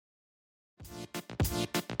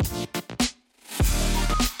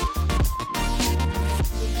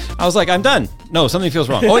I was like, I'm done. No, something feels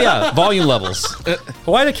wrong. Oh yeah, volume levels.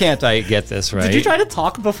 Why can't I get this right? Did you try to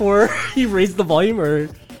talk before you raised the volume, or?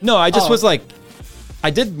 No, I just was like, I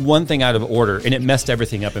did one thing out of order, and it messed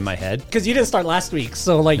everything up in my head. Because you didn't start last week,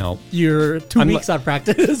 so like you're 2 weeks out of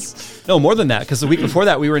practice. No, more than that, because the week before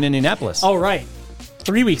that we were in Indianapolis. Oh right,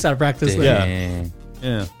 3 weeks out of practice. Yeah.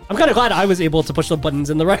 I'm kind of glad I was able to push the buttons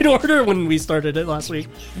in the right order when we started it last week.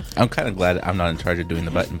 I'm kind of glad I'm not in charge of doing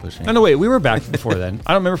the button pushing. No, wait, we were back before then.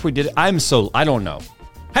 I don't remember if we did it. I don't know.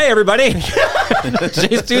 Hey, everybody.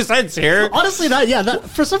 Jay's 2 cents here. Honestly,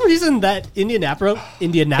 for some reason, that Indianapolis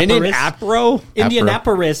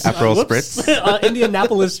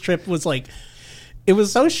trip was like, it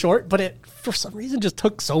was so short, but it, for some reason, just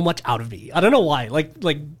took so much out of me. I don't know why.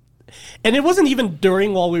 And it wasn't even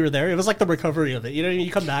during while we were there. It was like the recovery of it. You know, you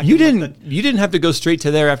come back. You didn't have to go straight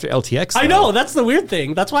to there after LTX. I know. That's the weird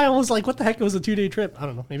thing. That's why I was like, what the heck? It was a 2-day trip. I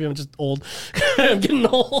don't know. Maybe I'm just old. I'm getting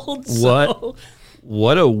old. So.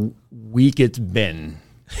 What a week it's been.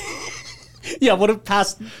 Yeah, what a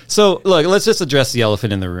past. So, look, let's just address the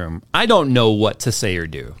elephant in the room. I don't know what to say or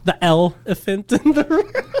do. The elephant in the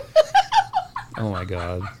room. Oh, my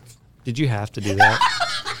God. Did you have to do that?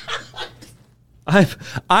 I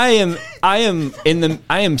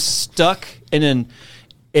am stuck in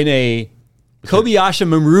a Kobayashi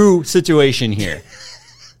Maru situation here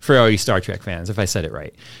for all you Star Trek fans, if I said it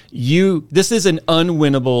right. This is an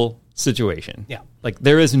unwinnable situation. Yeah. Like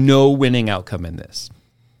there is no winning outcome in this.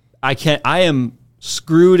 I am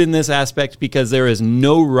screwed in this aspect because there is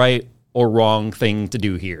no right or wrong thing to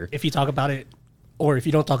do here. If you talk about it or if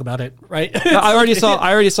you don't talk about it, right? I already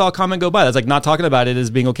saw a comment go by. That's like not talking about it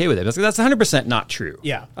is being okay with it. That's 100% not true.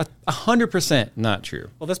 Yeah. 100% not true.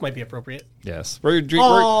 Well, this might be appropriate. Yes. Well,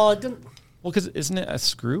 because isn't it a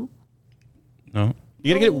screw? No.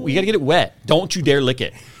 You gotta get it wet. Don't you dare lick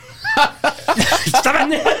it. Stop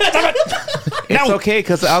it! It's okay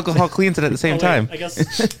because the alcohol cleans it at the same time. I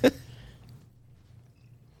guess.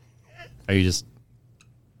 Are you just...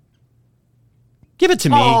 Give it to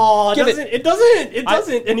me. Oh, it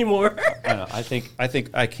doesn't anymore. I think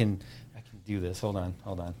I can do this. Hold on.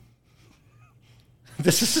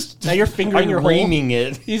 This is just, now you're fingering your reaming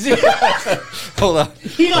it. Hold on.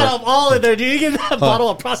 He got them all in there, dude. You get that bottle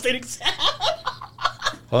of prostate salve.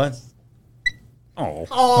 What?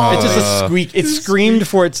 Oh. It's just a squeak. It screamed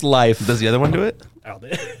for its life. Does the other one do it? I'll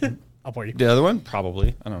pour you. The other one?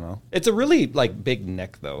 Probably. I don't know. It's a really big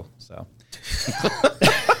neck though, so.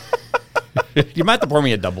 You might have to pour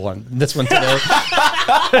me a double on this one today.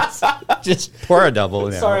 Just pour a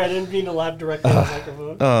double. Sorry, I didn't mean to laugh directly on the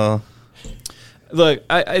microphone. Oh. Look,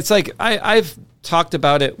 I've talked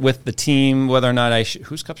about it with the team, whether or not I should...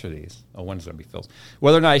 Whose cups are these? Oh, one's going to be Phil's.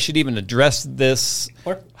 Whether or not I should even address this.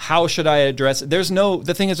 How should I address it?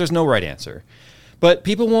 The thing is, there's no right answer. But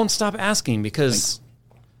people won't stop asking because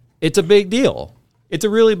it's a big deal. It's a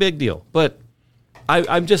really big deal. But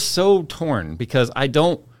I'm just so torn because I'm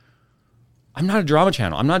not a drama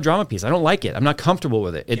channel. I'm not a drama piece. I don't like it. I'm not comfortable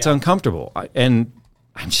with it. It's uncomfortable. And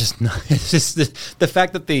I'm just not... It's just the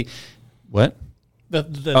fact that what? The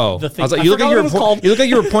thing. I was like, you look like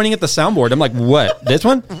you were pointing at the soundboard. I'm like, what? This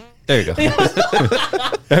one? There you go. There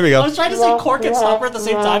we go. I was trying to say cork and stopper at the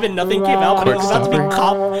same time, and nothing came out. But it was about to be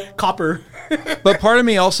copper. But part of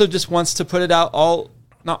me also just wants to put it out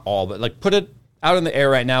put it out in the air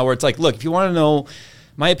right now, where it's like, look, if you want to know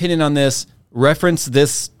my opinion on this, reference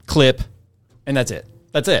this clip, and that's it.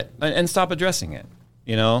 That's it, and stop addressing it.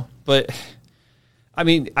 You know, but. I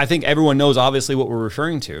mean, I think everyone knows obviously what we're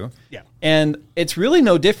referring to. Yeah. And it's really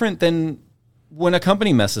no different than when a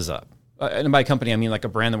company messes up. And by company, I mean like a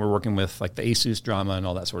brand that we're working with, like the Asus drama and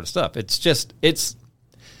all that sort of stuff. It's just, it's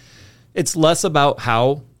less about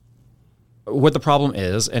what the problem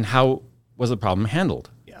is and how was the problem handled.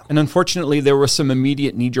 Yeah. And unfortunately, there were some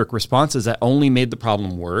immediate knee-jerk responses that only made the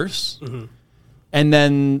problem worse. Mm-hmm. And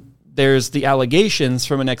then there's the allegations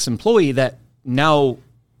from an ex-employee that now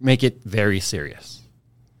make it very serious.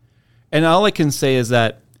 And all I can say is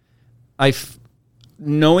that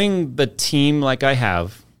knowing the team like I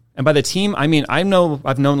have, and by the team, I mean, I've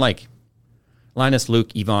known like Linus, Luke,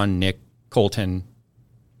 Yvonne, Nick, Colton.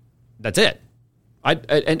 That's it.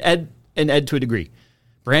 And Ed to a degree.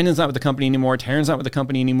 Brandon's not with the company anymore. Taryn's not with the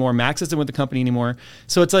company anymore. Max isn't with the company anymore.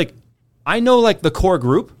 So it's like, I know like the core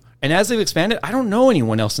group, and as they've expanded, I don't know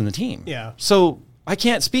anyone else in the team. Yeah. So I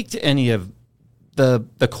can't speak to any of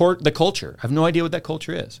the culture. I have no idea what that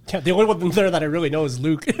culture is. Yeah, the only one there that I really know is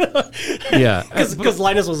Luke. Yeah, because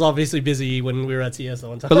Linus was obviously busy when we were at CS that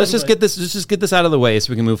one time. But let's just get this out of the way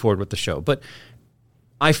so we can move forward with the show. But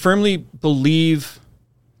I firmly believe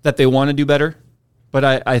that they want to do better.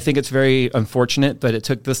 But I think it's very unfortunate that it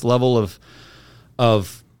took this level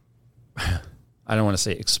of I don't want to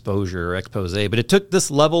say exposure or expose, but it took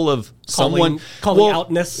this level of calling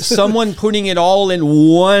outness. someone putting it all in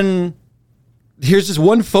one. Here's just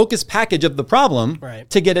one focused package of the problem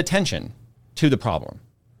to get attention to the problem,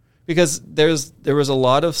 because there was a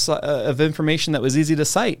lot of information that was easy to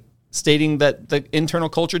cite, stating that the internal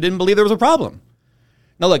culture didn't believe there was a problem.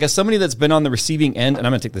 Now, look, as somebody that's been on the receiving end, and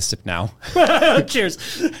I'm going to take this sip now. Cheers.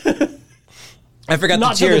 I forgot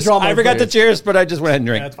the cheers. I forgot the cheers, but I just went ahead and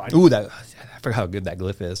drank. Yeah, that's fine. Ooh, I forgot how good that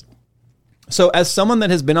glyph is. So as someone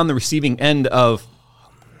that has been on the receiving end of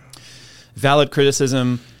valid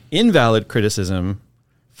criticism, invalid criticism,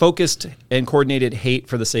 focused and coordinated hate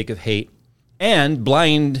for the sake of hate, and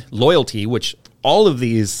blind loyalty, which all of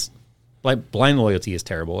these, like, blind loyalty is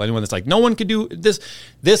terrible. Anyone that's like, no one could do this,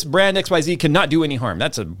 this brand XYZ cannot do any harm.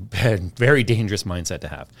 That's a very dangerous mindset to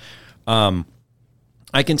have.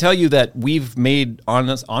 I can tell you that we've made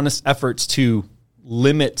honest efforts to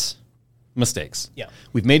limit mistakes. Yeah.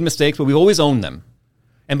 We've made mistakes, but we've always owned them.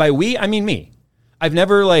 And by we, I mean me. I've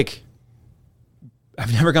never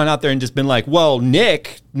gone out there and just been like, well,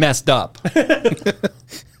 Nick messed up.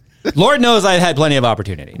 Lord knows I've had plenty of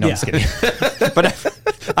opportunity. No, I'm just kidding. But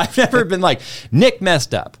I've never been like, Nick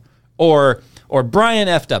messed up or Brian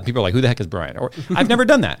effed up. People are like, who the heck is Brian? Or I've never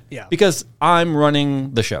done that because I'm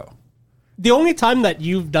running the show. The only time that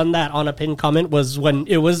you've done that on a pinned comment was when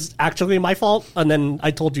it was actually my fault, and then I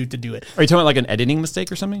told you to do it. Are you talking about like an editing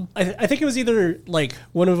mistake or something? I think it was either like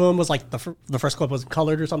one of them was like the first clip was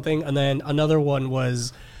colored or something, and then another one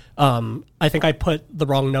was I think I put the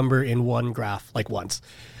wrong number in one graph like once.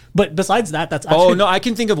 But besides that, that's actually... Oh, no, I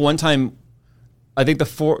can think of one time, I think the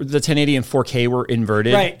 1080 and 4K were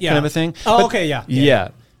inverted, kind of a thing. Oh, but, okay, yeah. Yeah.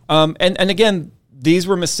 And again, these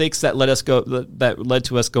were mistakes that led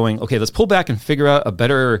to us going, okay, let's pull back and figure out a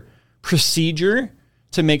better procedure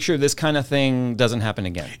to make sure this kind of thing doesn't happen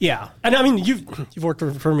again. Yeah. And I mean, you've worked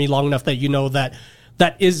for me long enough that you know that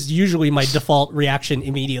is usually my default reaction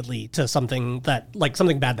immediately to something bad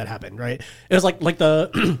that happened, right? It was like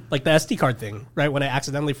the like the SD card thing, right? When I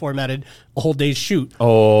accidentally formatted a whole day's shoot.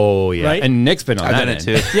 Oh, yeah. Right? And Nick's been on that I've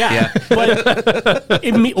done it too. Yeah. But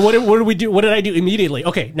what did we do? What did I do immediately?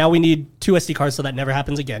 Okay, now we need 2 SD cards so that never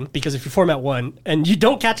happens again, because if you format one and you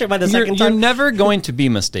don't catch it by the second time... You're never going to be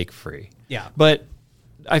mistake-free. Yeah. But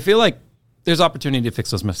I feel like there's opportunity to fix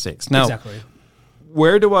those mistakes. Now, exactly.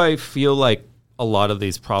 Where do I feel like a lot of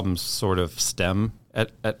these problems sort of stem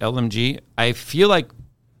at LMG? I feel like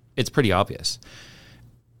it's pretty obvious.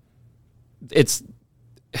 It's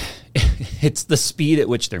the speed at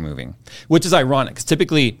which they're moving, which is ironic, because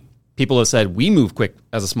typically people have said we move quick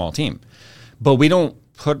as a small team, but we don't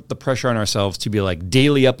put the pressure on ourselves to be like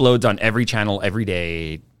daily uploads on every channel every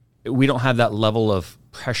day. We don't have that level of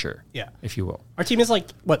pressure, if you will. Our team is like,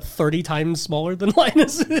 30 times smaller than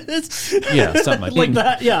Linus is? Yeah, something like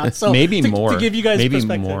that. Yeah, so maybe more. To give you guys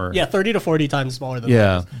perspective. More. Yeah, 30 to 40 times smaller than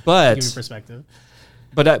Linus. But to give you perspective.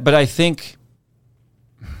 But I think,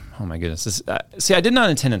 oh my goodness, I did not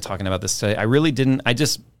intend on talking about this today. I really didn't. I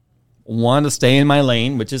just want to stay in my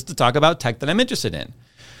lane, which is to talk about tech that I'm interested in.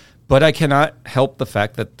 But I cannot help the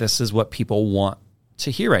fact that this is what people want to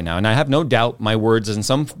hear right now. And I have no doubt my words in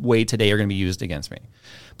some way today are going to be used against me.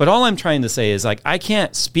 But all I'm trying to say is, like, I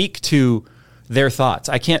can't speak to their thoughts.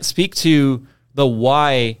 I can't speak to the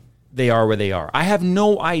why they are where they are. I have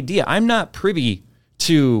no idea. I'm not privy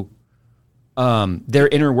to their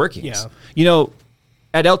inner workings. Yeah. You know,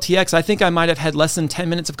 at LTX, I think I might have had less than 10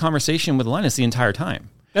 minutes of conversation with Linus the entire time.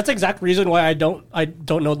 That's the exact reason why I don't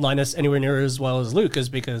know Linus anywhere near as well as Luke, is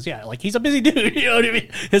because, he's a busy dude. You know what I mean?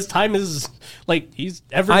 His time is, he's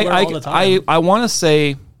everywhere all the time. I want to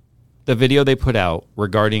say the video they put out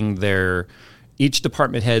regarding each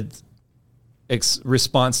department head's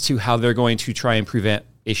response to how they're going to try and prevent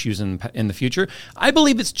issues in the future, I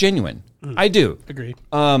believe it's genuine. I do. Agree.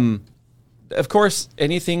 Of course,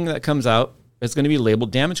 anything that comes out is going to be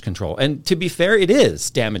labeled damage control. And to be fair, it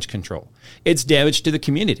is damage control. It's damage to the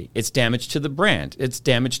community. It's damage to the brand. It's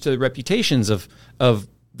damage to the reputations of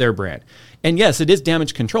their brand. And yes, it is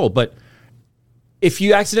damage control. But if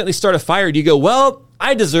you accidentally start a fire, do you go, well,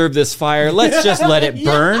 I deserve this fire. Let's just let it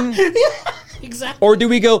burn? Exactly. Or do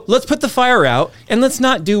we go, let's put the fire out and let's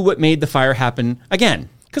not do what made the fire happen again?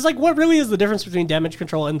 Because, what really is the difference between damage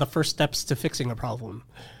control and the first steps to fixing a problem?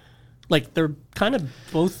 They're kind of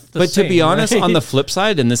both the same. But to be honest, right? on the flip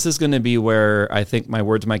side, and this is going to be where I think my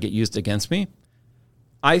words might get used against me,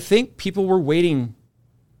 I think people were waiting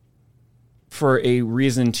for a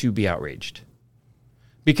reason to be outraged.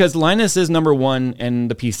 because Linus is number one in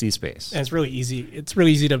the PC space. And it's really easy. It's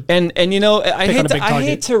really easy to And you know, I pick on a big hate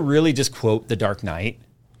target. to really just quote The Dark Knight,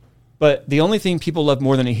 but the only thing people love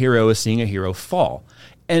more than a hero is seeing a hero fall.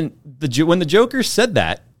 And when the Joker said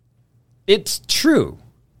that, it's true.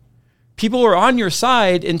 People are on your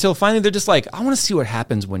side until finally they're just like, I want to see what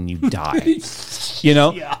happens when you die. You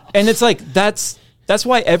know? Yeah. And it's like, that's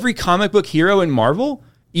why every comic book hero in Marvel,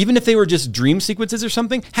 even if they were just dream sequences or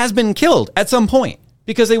something, has been killed at some point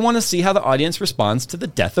because they want to see how the audience responds to the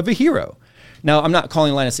death of a hero. Now, I'm not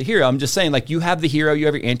calling Linus a hero. I'm just saying, like, you have the hero, you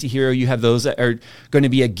have your anti-hero, you have those that are going to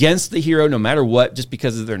be against the hero no matter what, just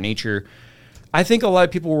because of their nature. I think a lot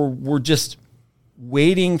of people were just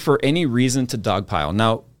waiting for any reason to dogpile.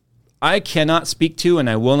 Now, I cannot speak to, and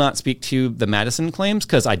I will not speak to the Madison claims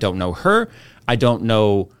because I don't know her. I don't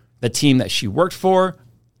know the team that she worked for.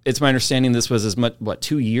 It's my understanding this was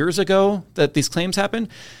 2 years ago that these claims happened.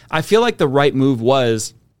 I feel like the right move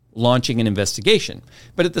was launching an investigation.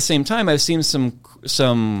 But at the same time, I've seen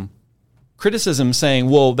some criticism saying,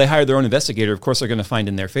 well, they hired their own investigator. Of course, they're going to find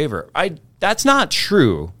in their favor. That's not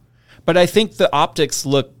true. But I think the optics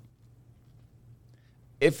look,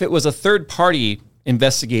 if it was a third-party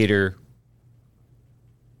investigator,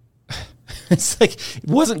 it's like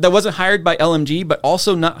that wasn't hired by LMG, but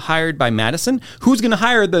also not hired by Madison. Who's going to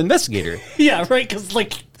hire the investigator? Yeah, right, because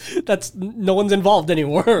like that's no one's involved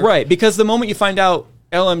anymore. Right, because the moment you find out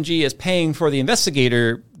LMG is paying for the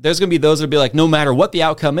investigator, there's going to be those that'll be like, no matter what the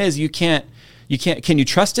outcome is, you can't. Can you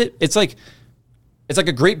trust it? It's like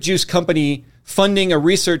a grape juice company funding a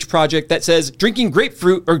research project that says drinking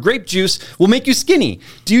grapefruit or grape juice will make you skinny.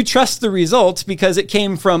 Do you trust the results because it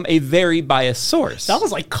came from a very biased source? That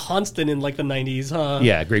was like constant in like the 90s, huh?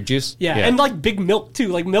 Yeah, grape juice. Yeah, and like big milk too.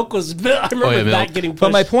 Like milk was. I remember that milk. getting pushed.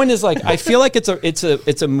 But my point is, like, I feel like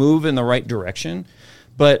it's a move in the right direction,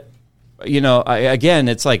 but you know,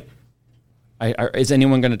 it's like, is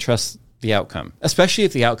anyone going to trust the outcome, especially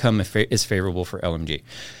if the outcome is favorable for LMG?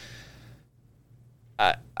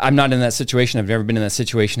 I'm not in that situation. I've never been in that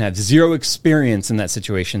situation. I have zero experience in that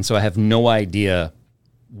situation, so I have no idea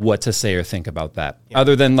what to say or think about that. Yeah.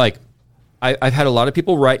 Other than, like, I've had a lot of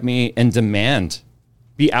people write me and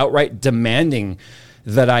be outright demanding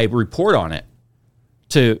that I report on it,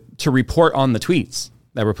 to report on the tweets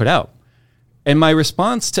that were put out. And my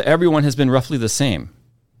response to everyone has been roughly the same.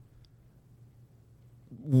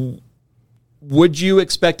 Would you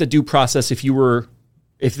expect a due process if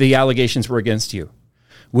the allegations were against you?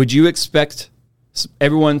 Would you expect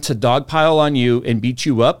everyone to dogpile on you and beat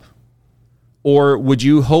you up? Or would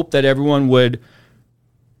you hope that everyone would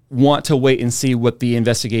want to wait and see what the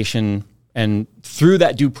investigation and through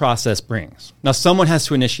that due process brings? Now, someone has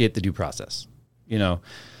to initiate the due process. You know,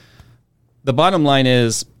 the bottom line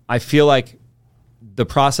is, I feel like the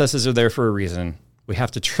processes are there for a reason. We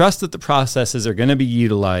have to trust that the processes are going to be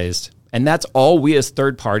utilized. And that's all we as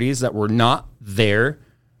third parties that were not there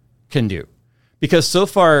can do. Because so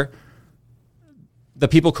far, the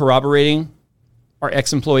people corroborating are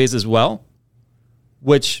ex-employees as well,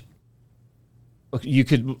 which you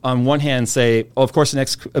could, on one hand, say, oh, of course, an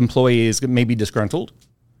ex-employee is maybe disgruntled,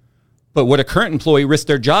 but would a current employee risk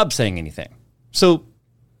their job saying anything? So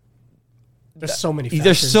there's so many factors.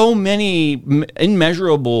 There's so many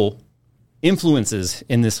immeasurable influences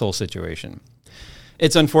in this whole situation.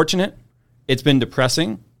 It's unfortunate. It's been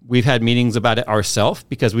depressing. We've had meetings about it ourselves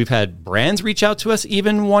because we've had brands reach out to us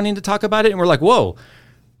even wanting to talk about it. And we're like, whoa,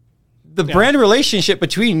 the brand relationship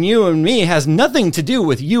between you and me has nothing to do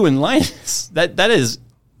with you and Linus. There's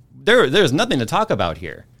nothing to talk about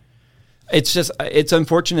here. It's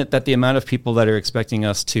unfortunate that the amount of people that are expecting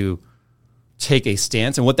us to take a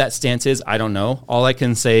stance, and what that stance is, I don't know. All I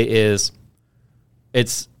can say is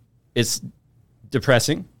it's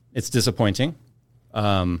depressing. It's disappointing.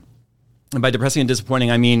 And by depressing and disappointing,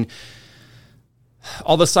 I mean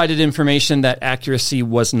all the cited information that accuracy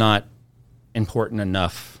was not important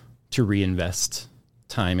enough to reinvest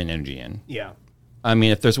time and energy in. Yeah. I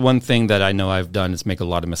mean, if there's one thing that I know I've done is make a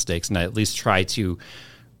lot of mistakes, and I at least try to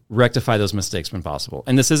rectify those mistakes when possible.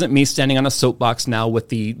 And this isn't me standing on a soapbox now with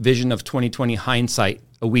the vision of 2020 hindsight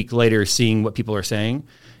a week later seeing what people are saying.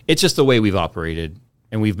 It's just the way we've operated,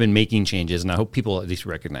 and we've been making changes, and I hope people at least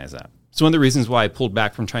recognize that. It's one of the reasons why I pulled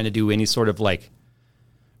back from trying to do any sort of like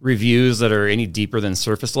reviews that are any deeper than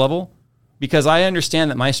surface level, because I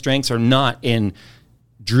understand that my strengths are not in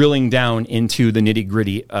drilling down into the nitty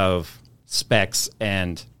gritty of specs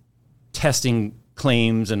and testing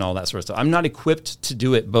claims and all that sort of stuff. I'm not equipped to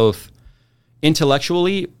do it both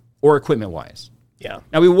intellectually or equipment wise. Yeah.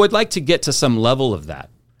 Now we would like to get to some level of that,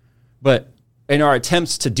 but in our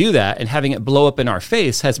attempts to do that and having it blow up in our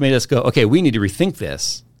face has made us go, okay, we need to rethink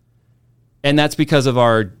this. And that's because of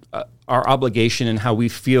our obligation and how we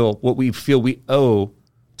feel, what we feel we owe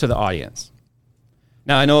to the audience.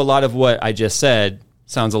 Now, I know a lot of what I just said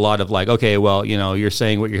sounds a lot of like, okay, well, you know, you're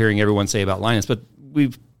saying what you're hearing everyone say about Linus, but I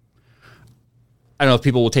don't know if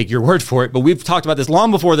people will take your word for it, but we've talked about this long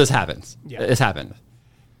before this happens. Yeah. It's happened.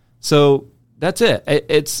 So that's it.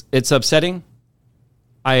 It's upsetting.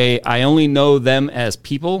 I only know them as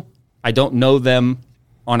people. I don't know them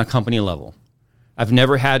on a company level. I've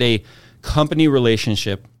never had a company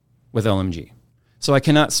relationship with LMG. So I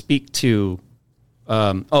cannot speak to,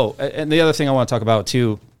 and the other thing I want to talk about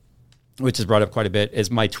too, which is brought up quite a bit,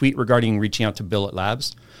 is my tweet regarding reaching out to Billet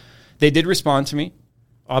Labs. They did respond to me.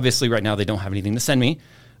 Obviously, right now they don't have anything to send me.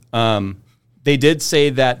 They did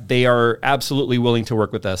say that they are absolutely willing to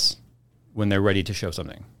work with us when they're ready to show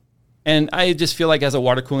something. And I just feel like as a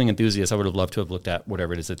water cooling enthusiast, I would have loved to have looked at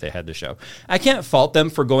whatever it is that they had to show. I can't fault them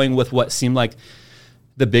for going with what seemed like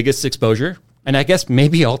the biggest exposure. And I guess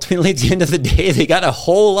maybe ultimately at the end of the day, they got a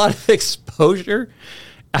whole lot of exposure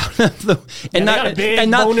out of the, and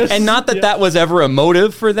not that that was ever a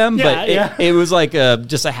motive for them, but it was like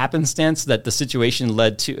just a happenstance that the situation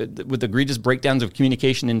led to, with egregious breakdowns of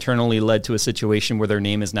communication internally, led to a situation where their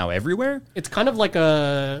name is now everywhere. It's kind of like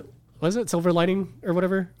was it silver lining or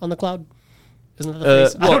whatever on the cloud? Isn't that the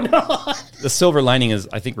phrase? I don't know. The silver lining is,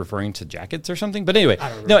 I think, referring to jackets or something. But anyway,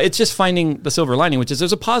 no, it's just finding the silver lining, which is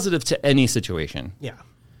there's a positive to any situation. Yeah.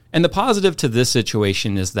 And the positive to this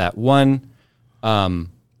situation is that, one,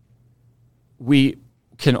 we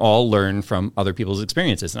can all learn from other people's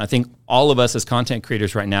experiences. And I think all of us as content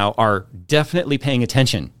creators right now are definitely paying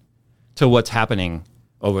attention to what's happening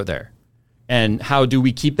over there. And how do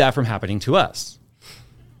we keep that from happening to us?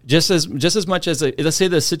 Just as much as, let's say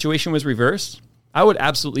the situation was reversed, I would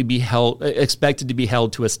absolutely be expected to be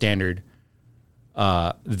held to a standard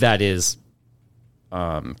that is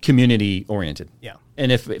community oriented. Yeah.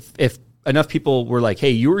 And if enough people were like, hey,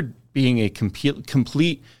 you're being a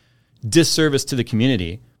complete disservice to the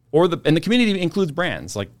community, and the community includes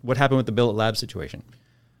brands, like what happened with the Billet Lab situation.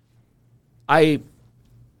 I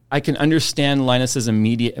can understand Linus's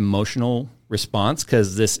immediate emotional response,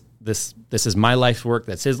 because this is my life's work,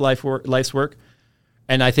 that's his life's work.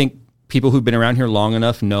 And I think people who've been around here long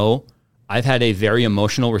enough know I've had a very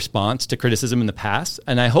emotional response to criticism in the past.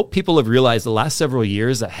 And I hope people have realized the last several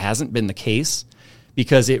years that hasn't been the case,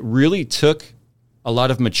 because it really took a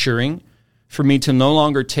lot of maturing for me to no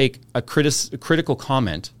longer take a critical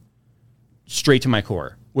comment straight to my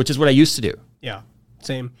core, which is what I used to do. Yeah,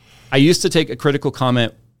 same. I used to take a critical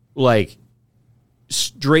comment like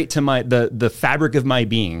straight to the fabric of my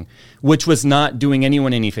being, which was not doing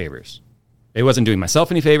anyone any favors. It wasn't doing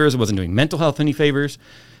myself any favors. It wasn't doing mental health any favors.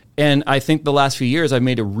 And I think the last few years, I've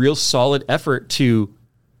made a real solid effort to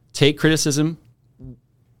take criticism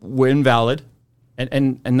when valid.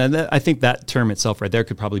 And then I think that term itself right there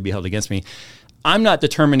could probably be held against me. I'm not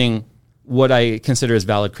determining what I consider as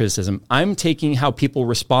valid criticism. I'm taking how people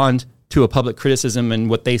respond to a public criticism and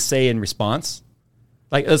what they say in response.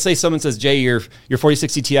 Like, let's say someone says, Jay, your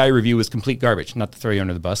 4060 Ti review was complete garbage. Not to throw you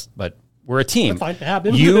under the bus, but we're a team. Fine to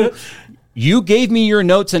happen. You gave me your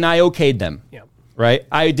notes and I okayed them. Yeah. Right?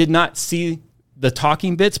 I did not see the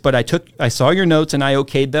talking bits, but I saw your notes and I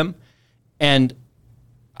okayed them. And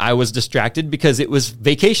I was distracted because it was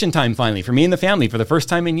vacation time finally for me and the family for the first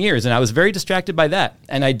time in years. And I was very distracted by that.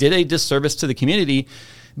 And I did a disservice to the community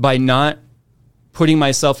by not putting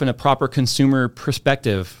myself in a proper consumer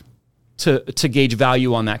perspective to gauge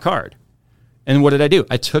value on that card. And what did I do?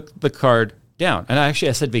 I took the card down. And I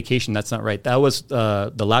said vacation. That's not right. That was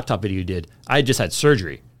the laptop video you did. I just had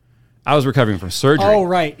surgery. I was recovering from surgery. Oh,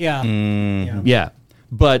 right. Yeah. Yeah.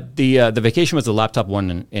 But the vacation was the laptop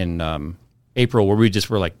one in April, where we just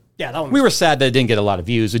were like, yeah, that one. We were sad that it didn't get a lot of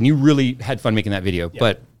views, and you really had fun making that video. Yeah.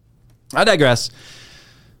 But I digress.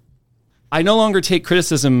 I no longer take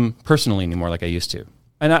criticism personally anymore like I used to.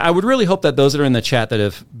 And I would really hope that those that are in the chat that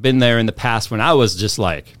have been there in the past when I was just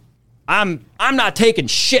like, I'm not taking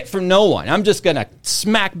shit from no one. I'm just going to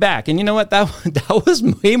smack back. And you know what? That was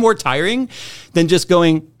way more tiring than just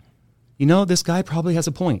going, this guy probably has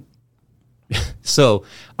a point. So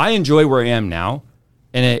I enjoy where I am now.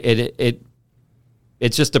 And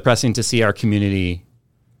it's just depressing to see our community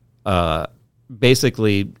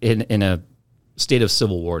basically in a state of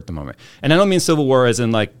civil war at the moment. And I don't mean civil war as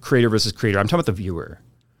in like creator versus creator. I'm talking about the viewer.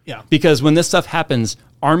 Yeah. Because when this stuff happens,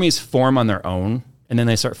 armies form on their own, and then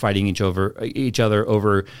they start fighting each other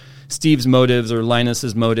over Steve's motives or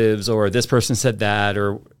Linus's motives, or this person said that,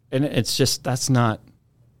 and it's just, that's not,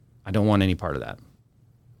 I don't want any part of that.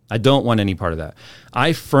 I don't want any part of that.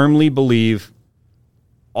 I firmly believe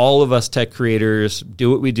all of us tech creators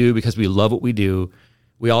do what we do because we love what we do.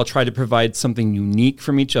 We all try to provide something unique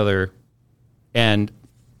from each other. And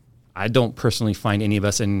I don't personally find any of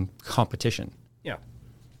us in competition. Yeah.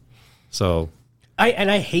 So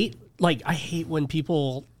I hate when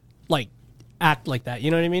people like act like that.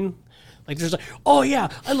 You know what I mean? Like there's like, oh yeah,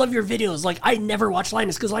 I love your videos. Like I never watch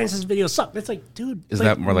Linus because Linus's videos suck. It's like, dude, Is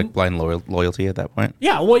that more like blind loyalty at that point?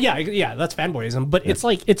 Yeah, well, yeah, that's fanboyism. But it's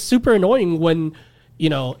like it's super annoying when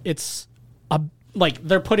it's like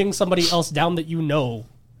they're putting somebody else down that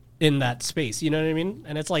in that space. You know what I mean?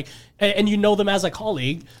 And it's like, and you know them as a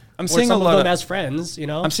colleague. I'm seeing some a lot of them as friends.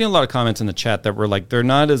 I'm seeing a lot of comments in the chat that were like, they're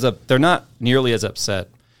not nearly as upset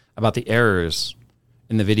about the errors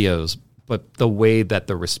in the videos, but the way that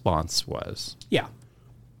the response was. Yeah.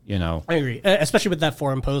 I agree, especially with that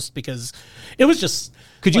forum post because it was just.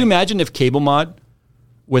 Could you imagine if Cable Mod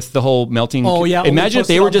with the whole melting? Oh yeah. Imagine if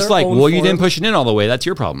they were just like, well, you didn't push it in all the way. That's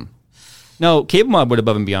your problem. No, Cable Mod went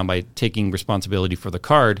above and beyond by taking responsibility for the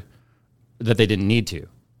card that they didn't need to.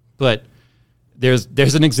 But there's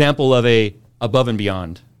an example of a above and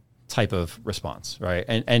beyond type of response, right?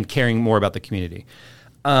 And caring more about the community.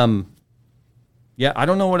 Yeah, I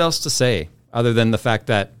don't know what else to say other than the fact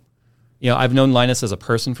that, I've known Linus as a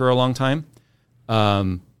person for a long time,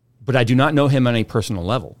 but I do not know him on a personal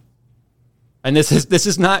level. And this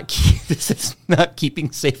is not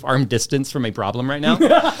keeping safe arm distance from a problem right now.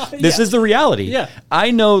 This is the reality. Yeah. I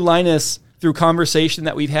know Linus through conversation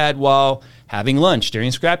that we've had while having lunch during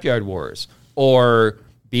Scrapyard Wars, or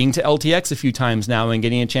being to LTX a few times now and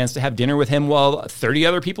getting a chance to have dinner with him while 30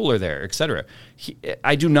 other people are there, etc.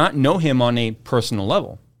 I do not know him on a personal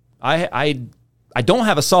level. I don't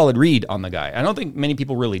have a solid read on the guy. I don't think many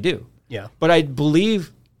people really do. Yeah. But I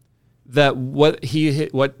believe that what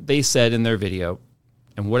they said in their video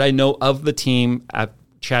and what I know of the team,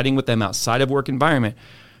 chatting with them outside of work environment,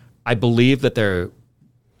 I believe they're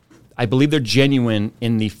genuine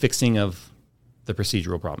in the fixing of the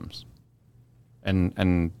procedural problems.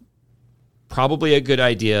 And probably a good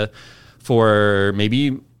idea for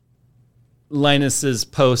maybe Linus's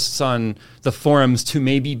posts on the forums to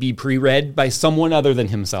maybe be pre-read by someone other than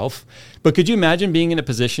himself. But could you imagine being in a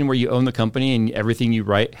position where you own the company and everything you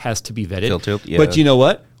write has to be vetted? Filtered, yeah. But you know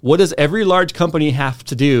what? What does every large company have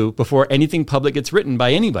to do before anything public gets written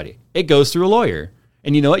by anybody? It goes through a lawyer.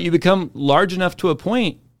 And you know what? You become large enough to a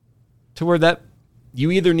point to where that you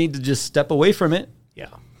either need to just step away from it,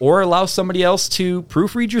 or allow somebody else to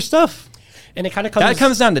proofread your stuff. And it kind of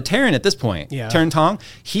comes down to Taryn at this point. Yeah. Taryn Tong,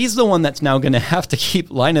 he's the one that's now going to have to keep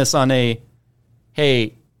Linus on maybe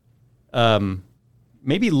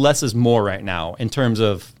less is more right now in terms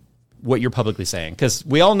of what you're publicly saying. Because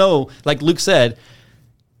we all know, like Luke said,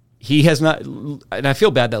 he has not, and I feel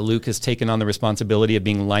bad that Luke has taken on the responsibility of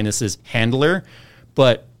being Linus's handler,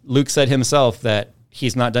 but Luke said himself that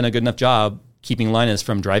he's not done a good enough job keeping Linus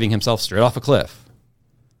from driving himself straight off a cliff.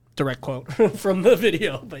 Direct quote from the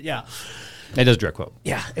video, but yeah. It is direct quote.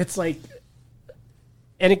 Yeah, it's like,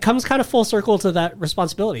 and it comes kind of full circle to that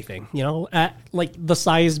responsibility thing, like the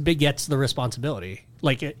size begets the responsibility.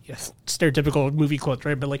 Like stereotypical movie quotes,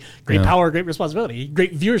 right? But like great power, great responsibility,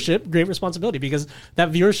 great viewership, great responsibility, because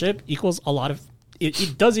that viewership equals a lot of,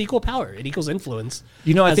 it does equal power. It equals influence.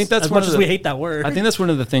 I think that's as much as we hate that word. I think that's one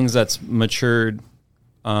of the things that's matured.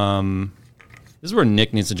 This is where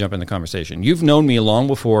Nick needs to jump in the conversation. You've known me long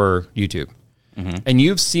before YouTube. Mm-hmm. And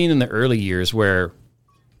you've seen in the early years where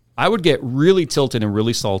I would get really tilted and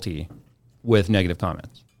really salty with negative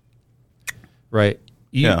comments. Right?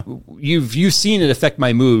 You've seen it affect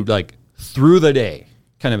my mood like through the day,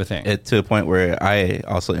 kind of a thing. To a point where I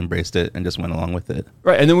also embraced it and just went along with it.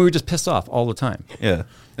 Right. And then we were just pissed off all the time. Yeah.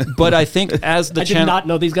 But I think as the I did not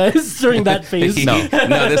know these guys during that phase. No,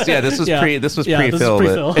 this was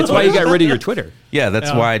pre-Phil. It's why you got rid of your Twitter. Yeah,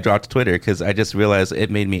 that's why I dropped Twitter, because I just realized it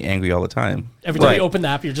made me angry all the time. Every time you open the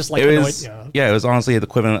app, you're just like annoyed. It was honestly the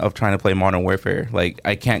equivalent of trying to play Modern Warfare. Like,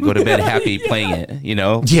 I can't go to bed happy playing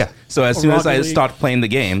it, Yeah. So as soon as I stopped playing the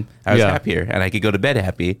game, I was happier, and I could go to bed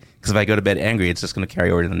happy, because if I go to bed angry, it's just going to carry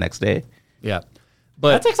over to the next day. Yeah.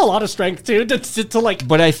 But that takes a lot of strength too to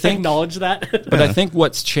acknowledge that. But I think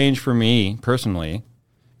what's changed for me personally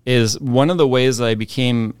is one of the ways that I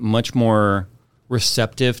became much more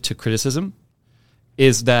receptive to criticism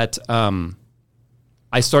is that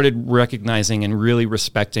I started recognizing and really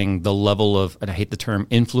respecting the level of, and I hate the term,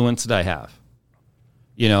 influence that I have.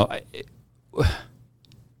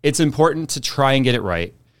 It's important to try and get it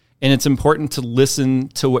right. And it's important to listen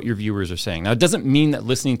to what your viewers are saying. Now, it doesn't mean that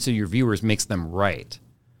listening to your viewers makes them right.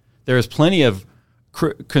 There is plenty of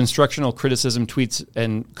constructional criticism tweets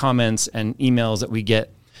and comments and emails that we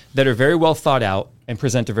get that are very well thought out and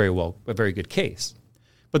present a very good case.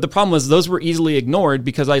 But the problem was those were easily ignored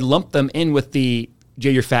because I lumped them in with the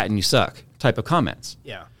 "Jay, you're fat and you suck" type of comments.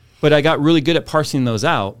 Yeah. But I got really good at parsing those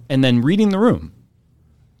out and then reading the room,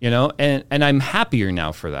 and I'm happier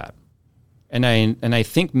now for that. And I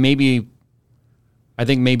think maybe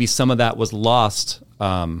some of that was lost.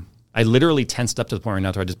 I literally tensed up to the point right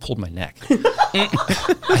now where I just pulled my neck.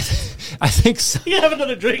 I think so. You have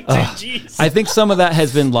another drink, too. Jeez. I think some of that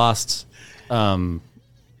has been lost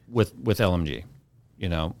with LMG,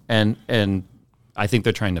 and I think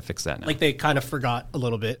they're trying to fix that now. Like they kind of forgot a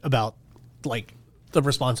little bit about like the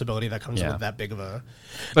responsibility that comes with that big of a.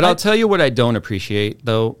 But I'll tell you what I don't appreciate,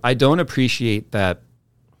 though. I don't appreciate that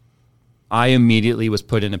I immediately was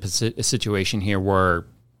put in a situation here where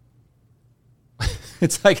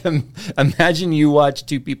it's like, imagine you watch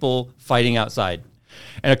two people fighting outside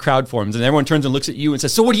and a crowd forms and everyone turns and looks at you and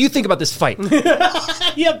says, "So what do you think about this fight?"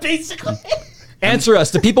 Yeah, basically. Answer us.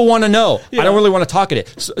 The people want to know. Yeah. I don't really want to talk at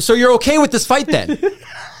it. So you're okay with this fight then?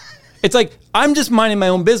 It's like, I'm just minding my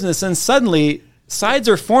own business and suddenly sides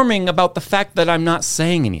are forming about the fact that I'm not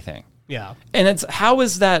saying anything. Yeah. And how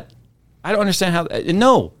is that? I don't understand how.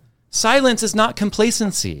 No, silence is not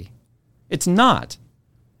complacency. It's not.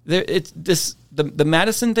 The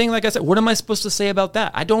Madison thing, like I said, what am I supposed to say about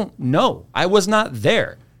that? I don't know. I was not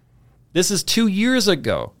there. This is 2 years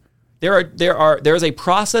ago. There is a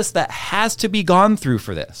process that has to be gone through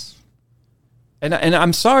for this. And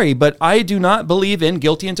I'm sorry, but I do not believe in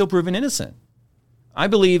guilty until proven innocent. I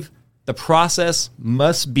believe the process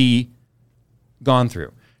must be gone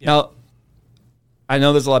through. Yeah. Now, I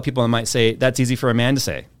know there's a lot of people that might say that's easy for a man to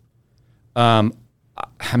say. I'm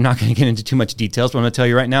not going to get into too much details, but I'm going to tell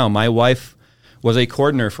you right now, my wife was a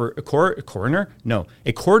coordinator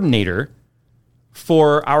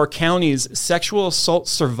for our county's sexual assault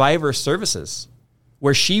survivor services,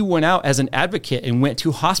 where she went out as an advocate and went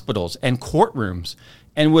to hospitals and courtrooms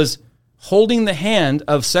and was holding the hand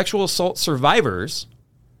of sexual assault survivors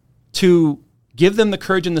to give them the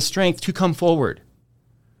courage and the strength to come forward.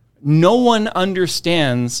 No one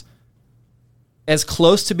understands as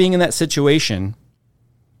close to being in that situation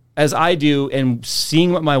as I do, and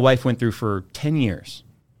seeing what my wife went through for 10 years,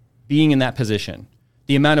 being in that position,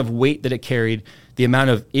 the amount of weight that it carried, the amount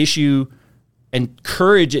of issue and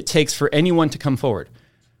courage it takes for anyone to come forward.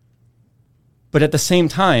 But at the same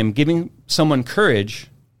time, giving someone courage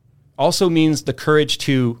also means the courage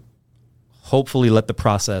to hopefully let the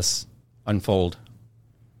process unfold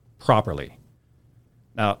properly.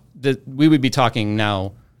 Now, we would be talking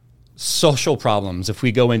now social problems if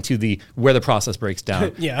we go into where the process breaks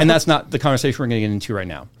down. Yeah. And that's not the conversation we're going to get into right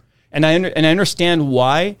now. And I understand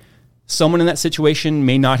why someone in that situation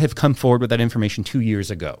may not have come forward with that information 2 years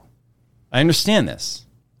ago. I understand this.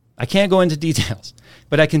 I can't go into details,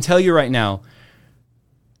 but I can tell you right now,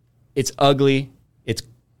 it's ugly, it's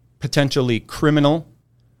potentially criminal,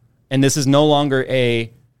 and this is no longer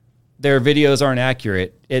their videos aren't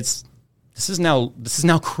accurate. This is now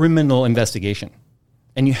criminal investigation.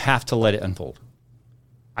 And you have to let it unfold.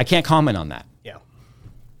 I can't comment on that. Yeah.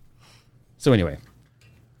 So anyway,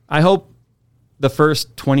 I hope the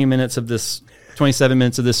first 27 minutes of this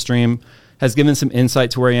stream has given some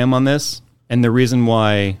insight to where I am on this and the reason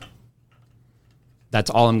why. That's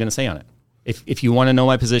all I'm going to say on it. If you want to know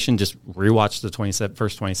my position, just rewatch the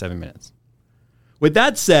first 27 minutes. With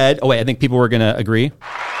that said, I think people were going to agree.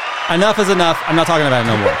 Enough is enough. I'm not talking about it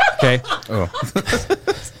no more. Okay. Oh.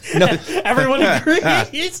 No. Everyone agrees.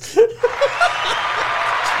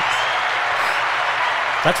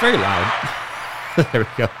 That's very loud. There we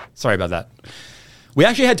go. Sorry about that. We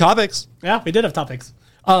actually had topics. Yeah, we did have topics.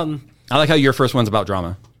 I like how your first one's about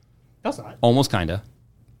drama. That's not. Almost kinda.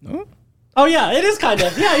 Oh yeah, it is kind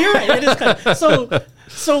of. Yeah, you're right. It is kind of.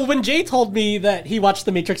 So when Jay told me that he watched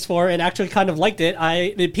The Matrix 4 and actually kind of liked it,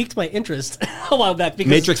 it piqued my interest a while back. Because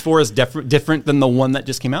Matrix 4 is different than the one that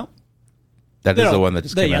just came out? That is the one that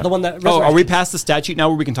just came out. Yeah, the one that. Are we past the statute now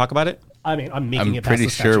where we can talk about it? I mean, I'm making it past pretty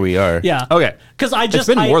the statute. sure we are. Yeah. Okay. Because it's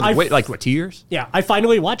been more than, 2 years? Yeah, I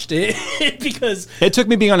finally watched it because... It took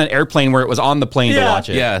me being on an airplane where it was on the plane to watch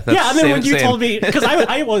it. Yeah, and then when you told me... Because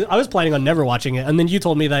I was planning on never watching it, and then you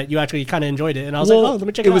told me that you actually kind of enjoyed it, and I was like, let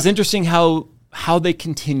me check it out. It was interesting how they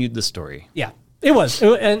continued the story. Yeah, it was.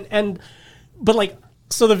 But like,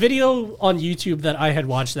 so the video on YouTube that I had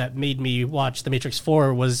watched that made me watch The Matrix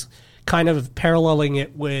 4 was kind of paralleling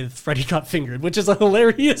it with Freddy Got Fingered, which is a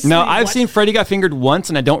hilarious No, I've seen Freddy Got Fingered once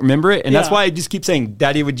and I don't remember it, and that's why I just keep saying,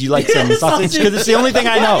 Daddy, would you like some sausage? Because it's the only thing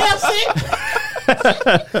I know.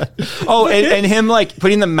 Oh, and him like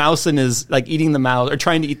putting the mouse in his, like eating the mouse or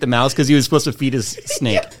trying to eat the mouse because he was supposed to feed his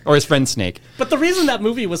snake or his friend's snake. But the reason that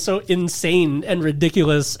movie was so insane and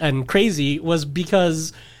ridiculous and crazy was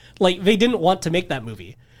because like they didn't want to make that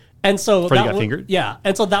movie. And so Freddy Got Fingered? Yeah.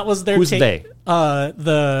 And so that was their Who's they?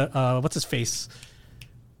 What's his face?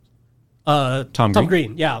 Tom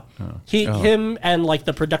Green, yeah. Him and like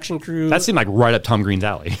the production crew. That seemed like right up Tom Green's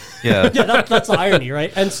alley. Yeah. Yeah, that's the irony,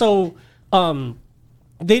 right? And so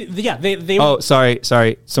they Oh, sorry.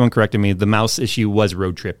 Someone corrected me. The mouse issue was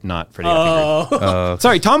Road Trip, not Freddy Got Fingered.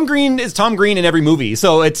 Sorry, Tom Green is Tom Green in every movie,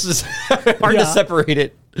 so it's just hard to separate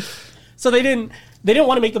it. So they didn't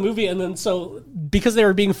want to make the movie, and then so because they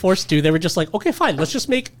were being forced to, they were just like, okay, fine, let's just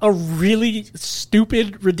make a really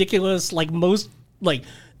stupid, ridiculous, like most like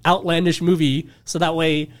outlandish movie, so that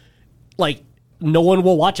way, like no one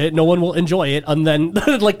will watch it, no one will enjoy it, and then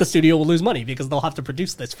like the studio will lose money because they'll have to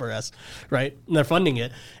produce this for us, right? And they're funding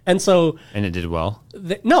it, and so And it did well.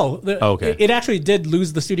 Okay. It actually did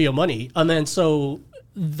lose the studio money, and then so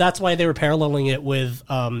that's why they were paralleling it with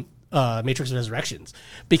Matrix Resurrections,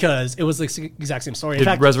 because it was the exact same story.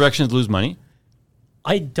 Did Resurrections lose money?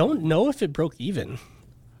 I don't know if it broke even.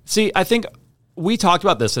 See, I think we talked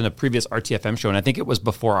about this in a previous RTFM show, and I think it was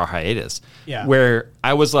before our hiatus. Yeah. Where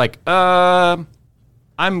I was like, I'm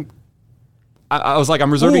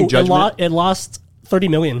reserving judgment. It lost $30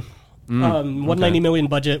 million. $190 million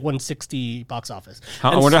budget, 160 box office.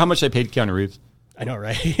 I wonder how much they paid Keanu Reeves. I know,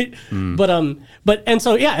 right? But and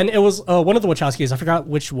so yeah, and it was one of the Wachowskis. I forgot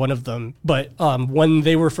which one of them, but when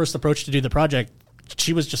they were first approached to do the project,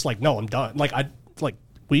 she was just like, "No, I'm done.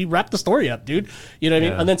 We wrapped the story up, dude. You know what I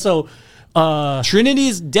mean?" And then so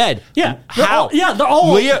Trinity's dead. Yeah, how? They're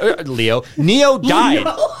all Neo died.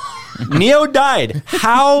 Neo died.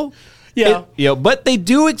 How? Yeah, but they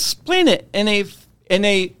do explain it in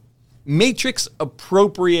a Matrix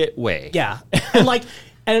appropriate way. Yeah,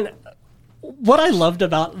 and what I loved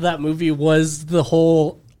about that movie was the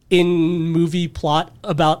whole in-movie plot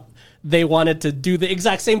about they wanted to do the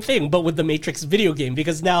exact same thing, but with the Matrix video game,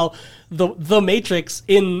 because now the Matrix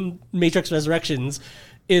in Matrix Resurrections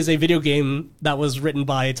is a video game that was written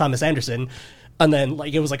by Thomas Anderson. And then,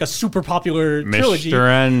 it was a super popular trilogy. Mr.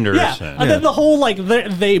 Anderson. Yeah. And then the whole,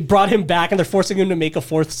 they brought him back and they're forcing him to make a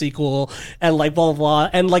fourth sequel and, blah, blah, blah.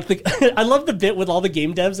 And, I love the bit with all the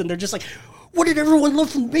game devs and they're just like, what did everyone love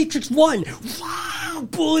from Matrix 1? Wow,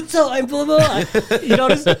 bullet time, blah, blah. You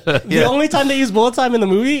notice? The only time they use bullet time in the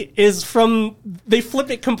movie is they flip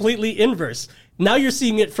it completely inverse. Now you're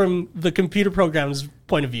seeing it from the computer program's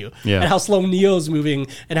point of view, and how slow Neo's moving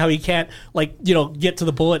and how he can't, get to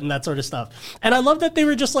the bullet and that sort of stuff. And I love that they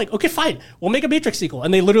were just like, okay, fine, we'll make a Matrix sequel.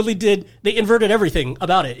 And they literally they inverted everything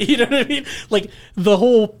about it. You know what I mean?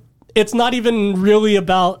 It's not even really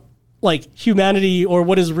about, humanity or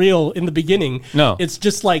what is real in the beginning. No. It's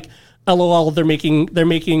just LOL, they're making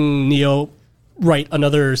Neo write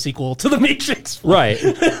another sequel to the Matrix, right?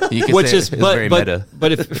 Which is very meta.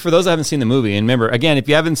 But for those that haven't seen the movie, and remember again, if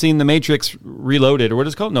you haven't seen the Matrix Reloaded or what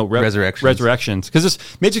is it called? No, Resurrections, because it's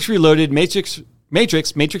Matrix Reloaded, Matrix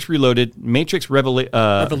Reloaded, Matrix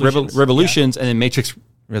Revolutions, and then Matrix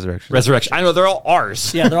Resurrection. I know they're all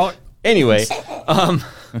R's. Yeah, they're all. Anyway,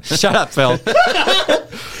 shut up, Phil.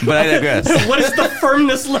 But I digress. What is the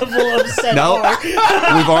firmness level of set? No,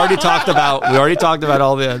 we've already talked about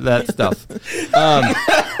all that stuff.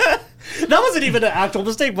 That wasn't even an actual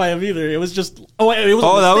mistake by him either. It was just that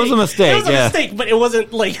was a mistake. It was a mistake, but it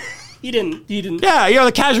wasn't he didn't. Yeah,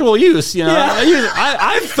 the casual use. Yeah.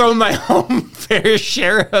 I've thrown my own fair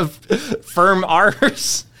share of firm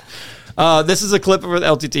R's. This is a clip of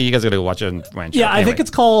LTT. You guys gotta go watch it and find it. Yeah, anyway. I think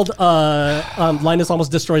it's called Linus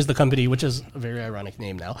Almost Destroys the Company, which is a very ironic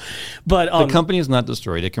name now. But the company is not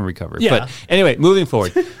destroyed; it can recover. Yeah. But anyway, moving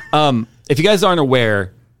forward, if you guys aren't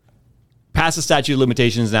aware, past the statute of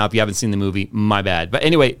limitations now. If you haven't seen the movie, my bad. But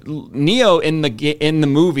anyway, Neo in the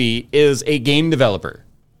movie is a game developer.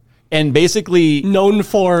 And basically known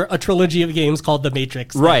for a trilogy of games called The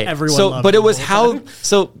Matrix. Right. Everyone loved. But it was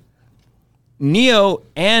Neo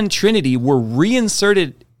and Trinity were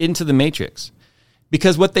reinserted into the Matrix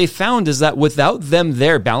because what they found is that without them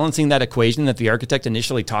there balancing that equation that the architect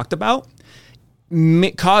initially talked about,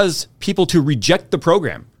 caused people to reject the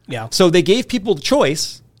program. Yeah. So they gave people the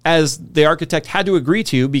choice, as the architect had to agree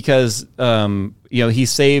to, because he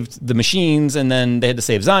saved the machines and then they had to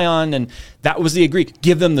save Zion, and that was the agree.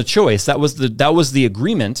 Give them the choice. That was the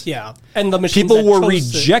agreement. Yeah. And the machines people were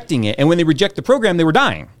rejecting it, and when they reject the program, they were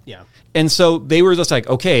dying. Yeah. And so they were just like,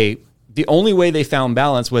 okay, the only way they found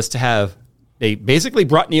balance was to they basically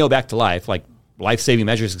brought Neo back to life, life-saving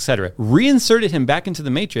measures, etc., reinserted him back into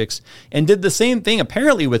the Matrix and did the same thing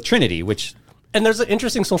apparently with Trinity, which... And there's an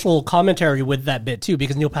interesting social commentary with that bit, too,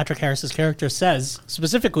 because Neil Patrick Harris's character says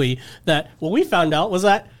specifically that what we found out was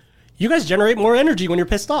that you guys generate more energy when you're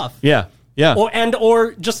pissed off. Yeah, yeah.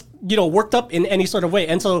 Or just, worked up in any sort of way.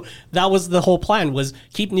 And so that was the whole plan, was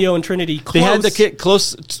keep Neo and Trinity close. They had to get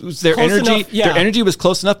close. Their energy enough, yeah. Their energy was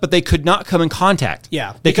close enough, but they could not come in contact.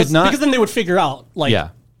 Yeah. They could not. Because then they would figure out, like...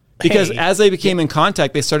 Yeah. Because as they became in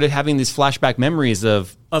contact, they started having these flashback memories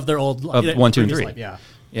of their old... Of 1, 2, and 3. Life, yeah.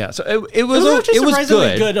 Yeah, so it was actually surprisingly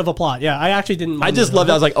good. good of a plot. Yeah, I actually didn't mind I just loved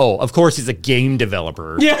it. I was like, oh, of course he's a game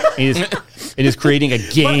developer. Yeah. And he's creating a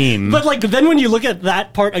game. But like, then when you look at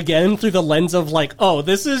that part again through the lens of like, oh,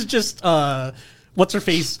 this is just, what's her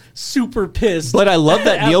face, super pissed. But I love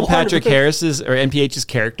that Neil Warner Patrick Bros. Harris's, or NPH's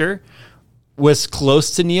character, was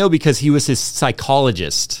close to Neo because he was his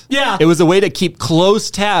psychologist. Yeah. It was a way to keep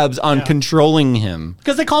close tabs on controlling him.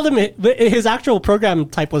 Because they called him, his actual program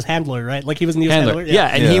type was handler, right? Like he was Neo's handler. Yeah,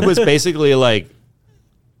 and he was basically like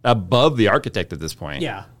above the architect at this point.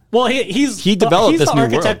 Yeah. Well, he developed this the new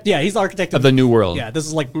architect, world. Yeah, he's the architect of the new world. Yeah, this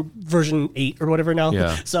is like version 8 or whatever now.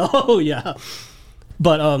 Yeah. So, yeah.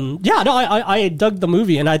 But, I dug the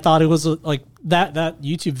movie, and I thought it was like that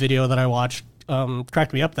YouTube video that I watched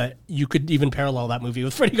cracked me up that you could even parallel that movie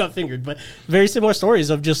with Freddy Got Fingered. But very similar stories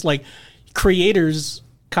of just like creators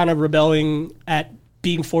kind of rebelling at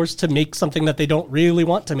being forced to make something that they don't really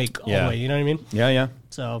want to make all the way. You know what I mean? Yeah, yeah.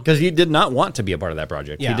 So because he did not want to be a part of that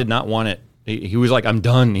project. Yeah. He did not want it. He was like, I'm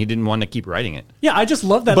done. He didn't want to keep writing it. Yeah, I just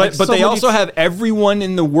love that. But they also have everyone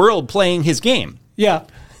in the world playing his game. Yeah.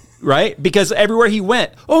 Right? Because everywhere he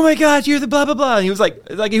went, oh my God, you're the blah blah blah. And he was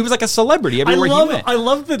like a celebrity everywhere he went. I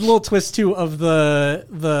love the little twist too of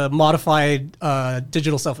the modified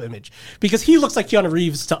digital self image, because he looks like Keanu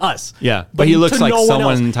Reeves to us. Yeah, but he looks like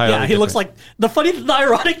someone entirely Yeah, he looks like the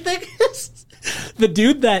ironic thing is the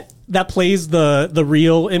dude that plays the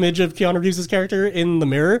real image of Keanu Reeves' character in the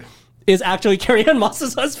mirror is actually Carrie-Anne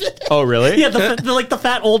Moss's husband. Oh, really? Yeah, the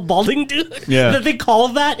fat old balding dude. Yeah. That they call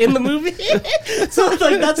that in the movie. So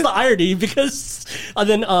like that's the irony, because and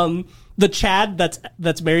then the Chad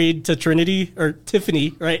that's married to Trinity or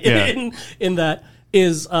Tiffany, right? Yeah. In that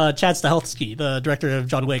is Chad Stahelski, the director of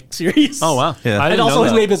John Wick series. Oh wow. Yeah. I And didn't also know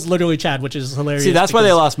his that. name is literally Chad, which is hilarious. See, that's why they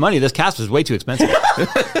because- lost money. This cast was way too expensive.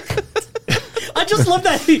 I just love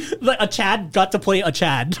that a Chad got to play a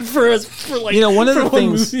Chad for like one of for the one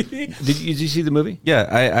things. movie. Did you see the movie? Yeah,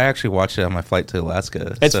 I actually watched it on my flight to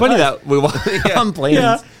Alaska. It's funny that we on planes,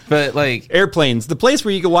 Yeah. But like, airplanes, the place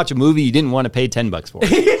where you could watch a movie you didn't want to pay $10 for.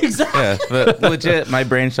 Exactly. yeah, but legit, my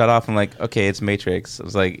brain shut off. I'm like, okay, it's Matrix. It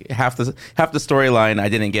was like half the storyline I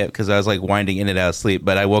didn't get because I was like winding in and out of sleep.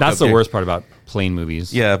 But I woke up. That's the worst part about plane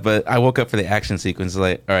movies. Yeah, but I woke up for the action sequence.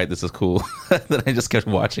 Like, all right, this is cool. Then I just kept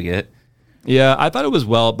watching it. Yeah, I thought it was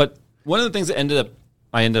well, but one of the things that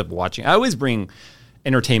I ended up watching, I always bring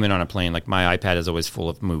entertainment on a plane. Like my iPad is always full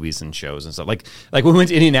of movies and shows and stuff. Like when we went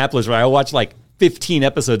to Indianapolis, where I watched like 15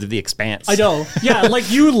 episodes of The Expanse. I know. Yeah, like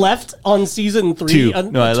you left on season 3. Two.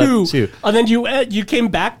 No, I left 2. And then you came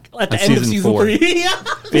back at the On end of season season 4. 3. Yeah.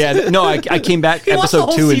 Yeah, no, I came back He watched the episode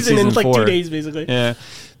whole 2 in season season in like 4. 2 days, basically. Yeah,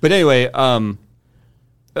 but anyway,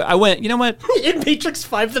 I went. You know what? In Matrix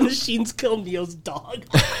 5, the machines kill Neo's dog.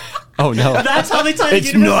 Oh no, That's how they tie the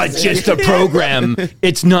it's not universe. just a program.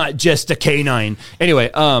 It's not just a canine. Anyway,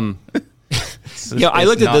 I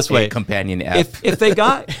looked at it this way: companion app. if they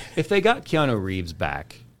got Keanu Reeves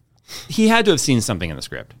back, he had to have seen something in the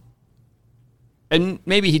script, and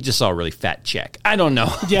maybe he just saw a really fat check. I don't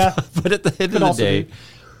know. Yeah. But at the end of the also day, be.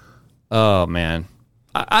 oh man,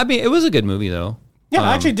 I mean, it was a good movie though. Yeah,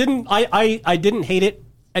 I actually didn't. I didn't hate it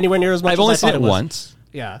anywhere near as much. I've as only I seen thought it was. once.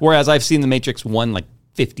 Yeah. Whereas I've seen The Matrix 1 like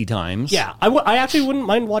 50 times. Yeah, I actually wouldn't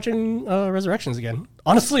mind watching Resurrections again.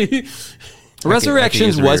 Honestly.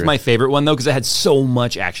 Resurrections use was my favorite one though because it had so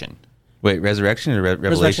much action. Wait, Resurrection or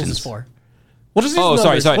Revelations? Resurrections is 4. We'll just use Oh, the sorry,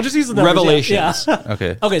 numbers. sorry. We'll just use the numbers. Revelations. Yeah.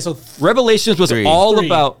 Okay. Okay, so Revelations was 3. all 3.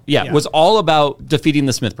 about Yeah. was all about defeating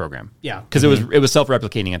the Smith program. Yeah. Because it was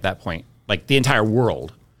self-replicating at that point, like the entire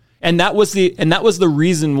world. And that was the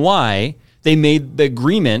reason why they made the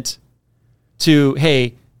agreement to,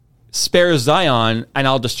 hey, spare Zion and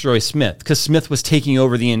I'll destroy Smith, because Smith was taking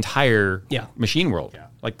over the entire machine world. Yeah.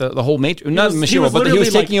 Like the whole Matrix, not was- machine he world, was but he was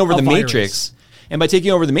literally taking like over a the virus. Matrix. And by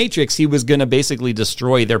taking over the Matrix, he was going to basically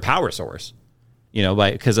destroy their power source.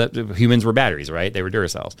 Because humans were batteries, right? They were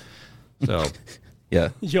Duracells. So Yeah.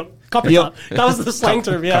 yo, copper top. That was the slang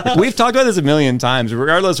term, yeah. we've talked about this a million times.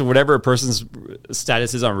 Regardless of whatever a person's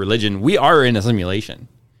status is on religion, we are in a simulation.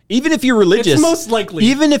 Even if you're religious, It's most likely.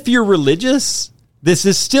 Even if you're religious, This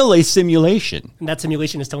is still a simulation. And that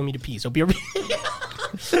simulation is telling me to pee. So be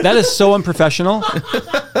That is so unprofessional.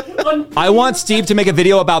 I want Steve to make a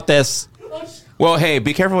video about this. Well, hey,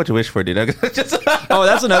 be careful what you wish for, dude. Oh,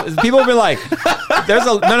 that's enough. People have been like, there's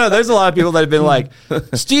a lot of people that have been like,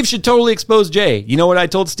 Steve should totally expose Jay. You know what I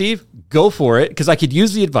told Steve? Go for it, because I could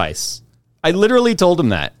use the advice. I literally told him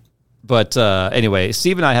that. But anyway,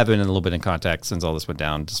 Steve and I have been in a little bit in contact since all this went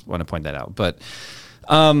down. Just want to point that out. But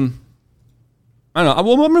I don't know. I'm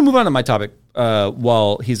going to move on to my topic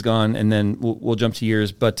while he's gone, and then we'll jump to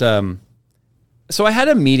yours. But so I had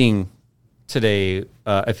a meeting today.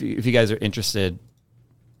 If you guys are interested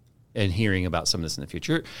in hearing about some of this in the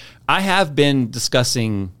future, I have been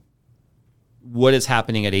discussing what is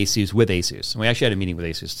happening at ASUS with ASUS. And we actually had a meeting with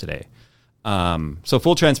ASUS today. So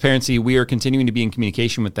full transparency, we are continuing to be in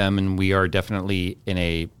communication with them, and we are definitely in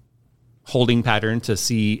a holding pattern to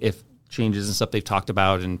see if changes and stuff they've talked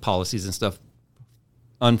about and policies and stuff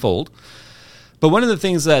unfold. But one of the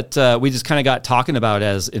things that we just kind of got talking about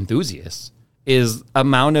as enthusiasts is the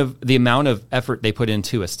amount of effort they put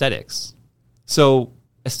into aesthetics. So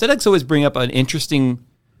aesthetics always bring up an interesting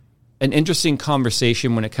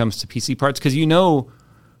conversation when it comes to PC parts, because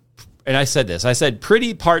and I said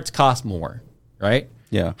pretty parts cost more, right?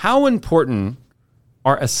 Yeah. How important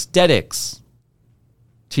are aesthetics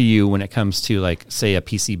to you when it comes to, like, say, a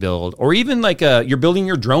PC build, or even like you're building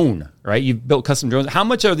your drone, right? You've built custom drones. How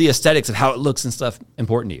much are the aesthetics of how it looks and stuff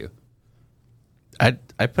important to you?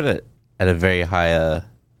 I put it at a very high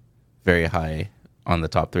on the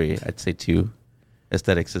top 3. I'd say 2.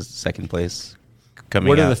 Aesthetics is second place.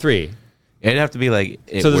 What are the 3? It'd have to be like...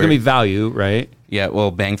 So there's going to be value, right? Yeah, well,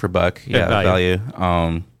 bang for buck. Yeah, value.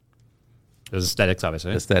 There's aesthetics,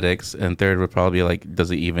 obviously. Aesthetics. And third would probably be like,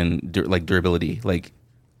 does it even... like durability, like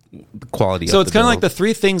the quality so of it's kind of like the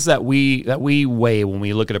 3 things that we weigh when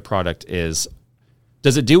we look at a product is,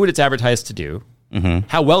 does it do what it's advertised to do? Mm-hmm.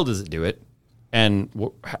 How well does it do it? And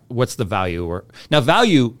what's the value? Now,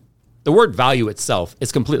 value, the word value itself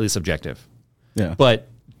is completely subjective. Yeah. But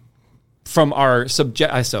from our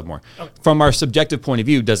from our subjective point of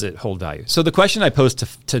view, does it hold value? So the question I posed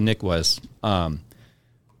to Nick was, in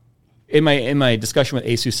my discussion with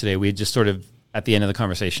ASUS today, we had just sort of, at the end of the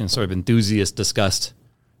conversation, sort of enthusiasts discussed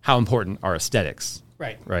how important are aesthetics.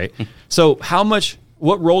 Right. So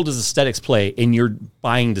what role does aesthetics play in your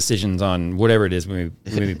buying decisions on whatever it is we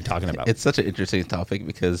may be talking about? It's such an interesting topic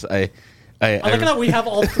because I like that we have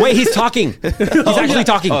all 3. Wait, he's talking. He's actually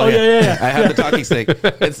talking. Oh, yeah. I have the talking stick.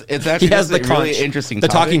 It's actually he has the really interesting the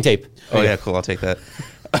topic. talking tape. Oh yeah, cool. I'll take that.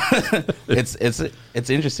 It's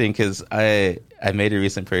interesting because I made a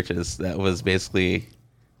recent purchase that was basically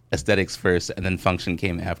aesthetics first, and then function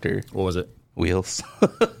came after. What was it? Wheels.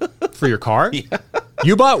 For your car? Yeah.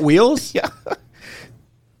 You bought wheels? Yeah.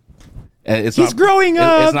 And He's growing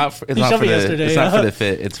up. It's not for the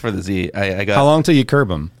fit. It's for the Z. I got. How long till you curb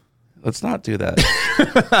him? Let's not do that.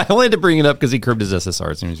 I only had to bring it up because he curbed his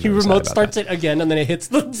SSR. As soon as he remote starts it again, and then it hits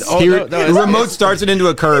the. Remote starts it into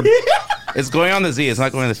a curb. It's going on the Z. It's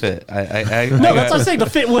not going to the fit. That's what I'm saying. The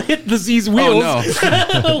fit will hit the Z's wheels.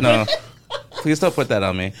 Oh, no. Please don't put that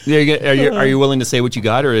on me. Yeah, are you willing to say what you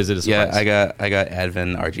got, or is it a surprise? Yeah, I got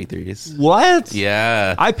Advent RG3s. What?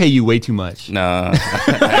 Yeah. I pay you way too much. No.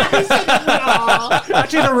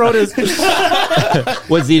 Actually, the road is.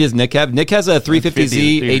 What Z does Nick have? Nick has a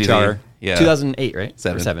 350Z HR. Yeah. 2008, right?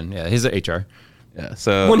 7. Or 7. Yeah, his HR. Yeah.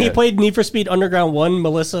 So when he played Need for Speed Underground 1,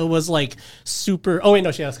 Melissa was like super. Oh wait,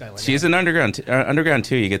 no, she has Skyline. She's in Underground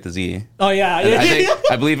 2. You get the Z. Oh yeah,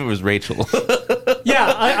 I believe it was Rachel.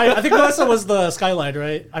 Yeah, I think Melissa was the Skyline,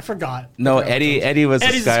 right? I forgot. No, Eddie was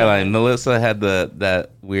the Skyline. Melissa had that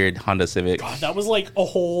weird Honda Civic. God, that was like a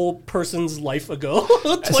whole person's life ago.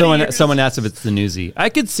 Someone asked if it's the new Z. I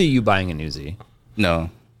could see you buying a new Z. No,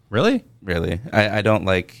 really. I don't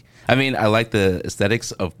like. I mean, I like the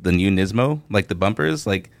aesthetics of the new Nismo, like the bumpers,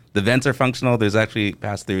 like the vents are functional. There's actually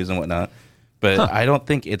pass-throughs and whatnot, but I don't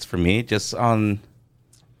think it's for me. Just on.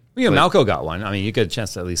 Well, Malco got one. I mean, you get a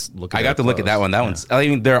chance to at least look at it. I got to look at that one. One's. I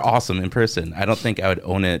mean, they're awesome in person. I don't think I would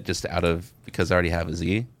own it just because I already have a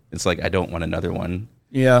Z. It's like I don't want another one.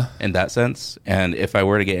 Yeah. In that sense, and if I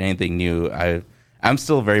were to get anything new, I'm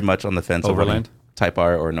still very much on the fence. Overland, Type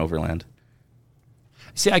R, or an Overland.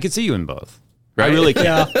 See, I could see you in both. Right? I really can.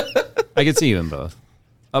 Yeah. I could see you in both.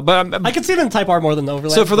 But I could see it in Type R more than the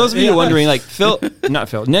Overland. So for those of you wondering, like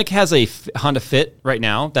Nick has a Honda Fit right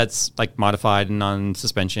now that's like modified and on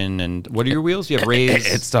suspension. And what are your wheels? You have raised.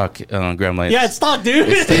 It's stock Graham lights. Yeah, it's stock, dude.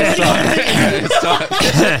 It's stock.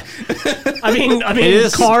 I mean, it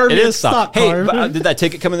is carb. It is stock. Hey, carb. did that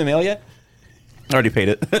ticket come in the mail yet? I already paid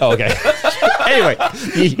it. Oh, okay. Anyway,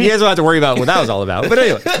 you guys don't have to worry about what that was all about. But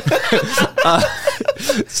anyway,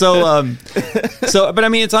 but I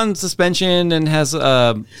mean, it's on suspension and has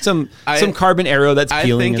some carbon aero that's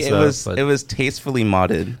peeling. I think it was tastefully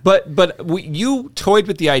modded. But you toyed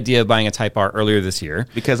with the idea of buying a Type R earlier this year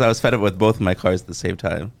because I was fed up with both of my cars at the same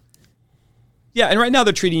time. Yeah, and right now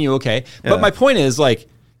they're treating you okay. Yeah. But my point is, like,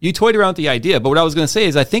 you toyed around with the idea. But what I was going to say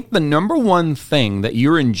is, I think the number one thing that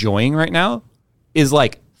you're enjoying right now is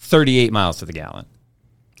like 38 miles to the gallon.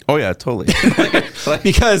 Oh yeah, totally.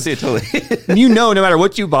 Because totally. No matter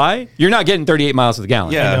what you buy, you're not getting 38 miles to the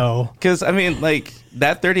gallon. Yeah, I know. Because I mean, like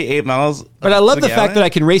that 38 miles. But I love the fact that I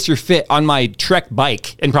can race your Fit on my Trek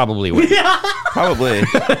bike and probably win. Yeah. Probably.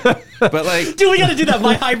 But like, dude, we got to do that.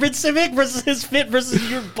 My hybrid Civic versus his Fit versus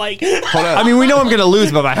your bike. Hold on. I mean, we know I'm going to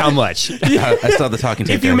lose, but by how much? I still have the talking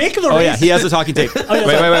tape. If you make the race, oh yeah, he has the talking tape.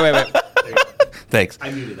 Wait. Thanks. I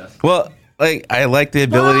muted us. Well. Like I like the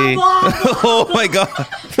ability. Oh my god!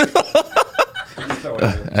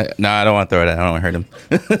 No, I don't want to throw it at. I don't want to hurt him.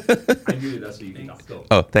 I muted us so you can talk.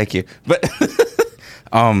 Oh, thank you. But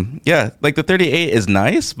yeah, like the 38 is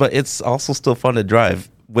nice, but it's also still fun to drive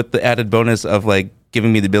with the added bonus of like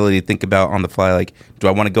giving me the ability to think about on the fly. Like, do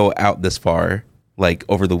I want to go out this far, like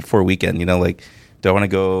for a weekend? You know, like, do I want to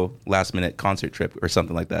go last minute concert trip or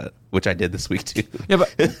something like that? Which I did this week too. Yeah,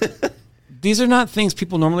 but. These are not things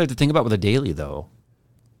people normally have to think about with a daily, though.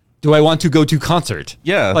 Do I want to go to concert?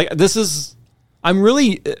 Yeah. Like, this is a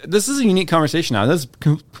unique conversation now. This is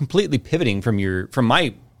completely pivoting from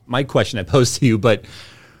my question I posed to you, but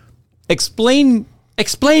explain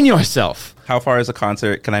yourself. How far is a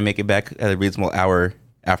concert? Can I make it back at a reasonable hour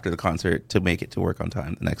after the concert to make it to work on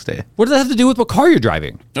time the next day? What does that have to do with what car you're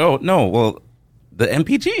driving? Oh, no. Well, the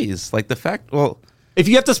MPGs, like the fact, well... If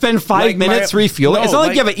you have to spend 5 minutes refueling, it's not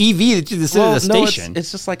like you have an EV that you just sit at the station. It's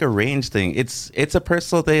just like a range thing. It's a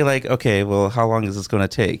personal thing. Like, okay, well, how long is this going to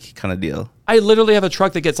take? Kind of deal. I literally have a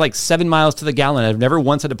truck that gets like 7 miles to the gallon. I've never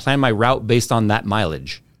once had to plan my route based on that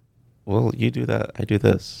mileage. Well, you do that. I do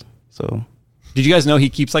this. So, did you guys know he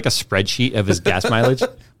keeps like a spreadsheet of his gas mileage?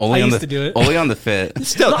 I used to do it. Only on the Fit.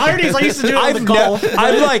 Still, the irony is I used to do it on the Golf.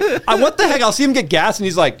 I'm like, what the heck? I'll see him get gas, and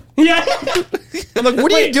he's like, yeah. I'm like,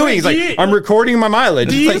 what are you doing? He's like, I'm recording my mileage.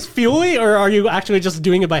 Do you use Fuely, or are you actually just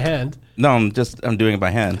doing it by hand? No, I'm doing it by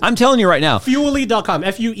hand. I'm telling you right now. Fuely.com.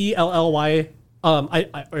 Fuelly.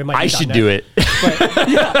 I should do it. But,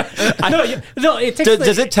 yeah. No, it takes.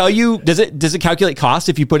 Does it tell you? Does it calculate cost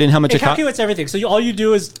if you put in how much it calculates everything? So all you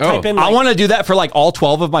do is type in. I want to do that for like all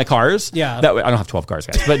 12 of my cars. Yeah. That way, I don't have 12 cars,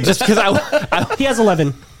 guys, but just because he has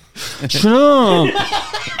 11.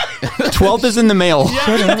 12 is in the mail.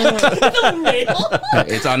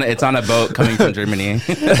 It's on a boat coming from Germany.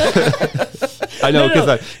 I know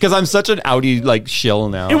because I'm such an Audi like shill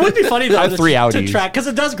now. It would be funny though. I have 3 Audis to track because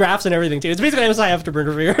it does graphs and everything too. It's basically MSI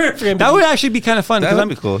Afterburner for your That would actually be kind of fun. That would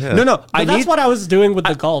be cool. Yeah. No. That's what I was doing with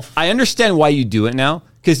the Golf. I understand why you do it now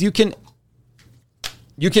because you can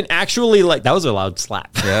actually like that was a loud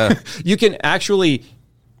slap. Yeah. You can actually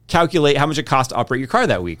calculate how much it costs to operate your car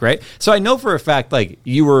that week, right? So I know for a fact like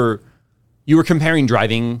you were comparing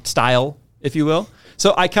driving style, if you will.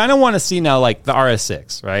 So I kind of want to see now like the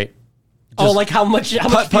RS6, right? Just like how much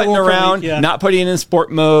putting around, not putting it in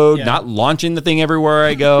sport mode, not launching the thing everywhere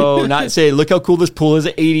I go, not say, look how cool this pool is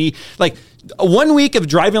at 80. Like 1 week of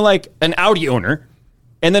driving like an Audi owner,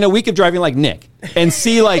 and then a week of driving like Nick, and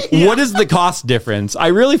see like what is the cost difference. I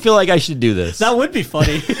really feel like I should do this. That would be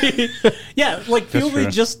funny. Yeah, like Fuely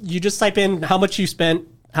you just type in how much you spent,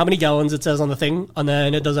 how many gallons it says on the thing, and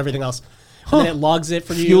then it does everything else. And then it logs it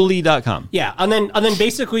for you. Fuely.com. Yeah, and then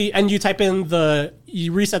basically, and you type in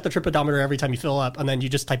you reset the trip odometer every time you fill up, and then you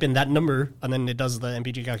just type in that number, and then it does the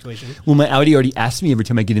MPG calculation. Well, my Audi already asks me every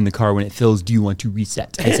time I get in the car when it fills, do you want to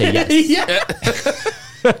reset? I say yes. Yeah.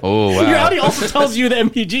 Oh, wow. Your Audi also tells you the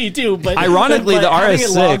MPG too, but ironically, but the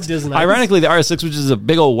RS6, nice. Ironically, the RS6, which is a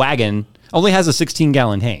big old wagon, only has a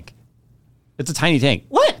 16-gallon tank. It's a tiny tank.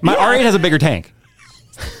 What? My R8 has a bigger tank.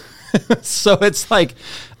 So it's like,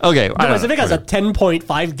 okay. My Civic has a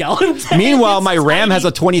 10.5 gallon tank. Meanwhile, my Ram has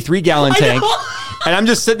a 23-gallon tank. And I'm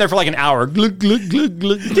just sitting there for like an hour. Glug, glug, glug,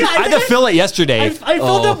 glug. Yeah, I had to fill it yesterday. I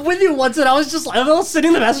filled up with you once, and I was sitting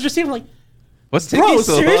in the passenger seat. I'm like, What's taking Bro,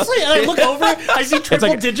 so seriously? long? And I look over, I see triple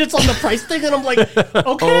like- digits on the price thing, and I'm like,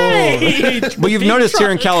 okay. Well, you've Big noticed here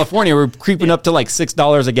in truck. California, we're creeping up to like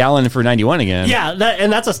 $6 a gallon for 91 again. Yeah,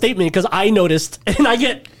 and that's a statement because I noticed, and I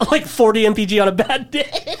get like 40 mpg on a bad day.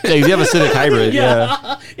 Yeah, you have a Civic Hybrid.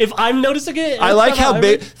 Yeah. If I'm noticing it, I like how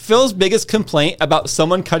big. Phil's biggest complaint about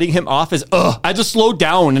someone cutting him off is, I just slowed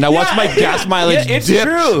down and I watched my gas mileage Yeah, it's dip.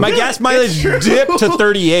 true. My Yeah, gas mileage dipped to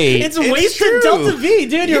 38. It's wasted true. Delta V,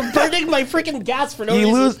 dude. You're burning my freaking gas for no You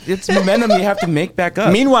reason. lose. It's momentum you have to make back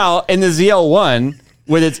up. Meanwhile, in the ZL1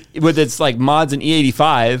 with its like mods and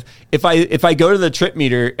E85, if I go to the trip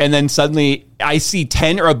meter and then suddenly I see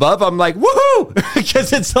 10 or above, I'm like, woohoo!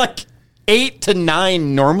 Because it's like 8 to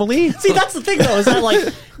 9 normally. See, that's the thing, though, is that,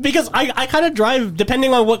 like, because I kind of drive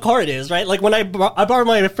depending on what car it is, right? Like, when I borrowed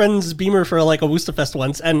my friend's Beamer for, like, a Woostafest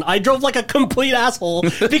once, and I drove like a complete asshole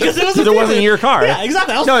because it was It wasn't your car. Yeah,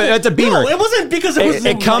 exactly. No, it's a Beamer. No, it wasn't because it was.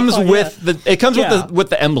 It comes my car, with Yeah. with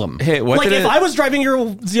the emblem. Hey, what Like, did if it? I was driving your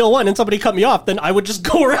ZL1 and somebody cut me off, then I would just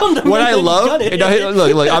go around them. What and I then love, gun it.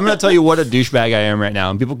 look, I'm going to tell you what a douchebag I am right now,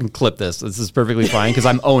 and people can clip this. This is perfectly fine because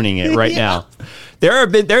I'm owning it right now. There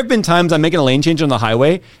have been times I'm making a lane change on the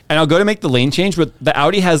highway, and I'll go to make the lane change, but the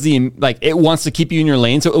Audi has it wants to keep you in your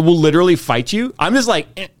lane, so it will literally fight you. I'm just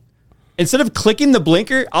like, instead of clicking the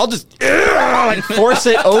blinker, I'll just like force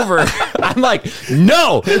it over. I'm like,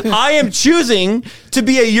 no, I am choosing to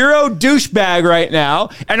be a Euro douchebag right now,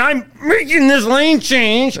 and I'm making this lane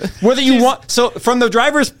change. Whether you want, so from the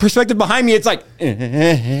driver's perspective behind me, it's like, It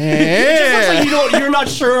just looks like you're not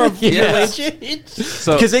sure of your lane change.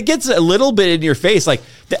 So because it gets a little bit in your face, like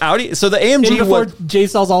the Audi. So the And AMG before was. Jay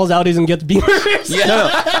sells all his Audis and gets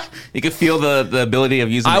Beamers. you can feel the ability of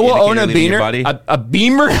using. I the will own indicator a leaving your Beamer. body. A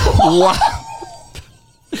Beamer. Wow.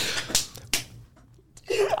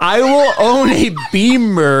 I will own a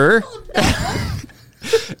Beamer.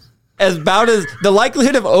 About as the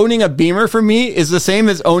likelihood of owning a Beamer for me is the same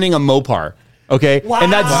as owning a Mopar. Okay, Wow.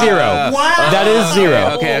 and that's zero. Wow. That is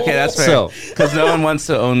zero. Okay, that's fair. So- Because no one wants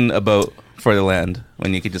to own a boat for the land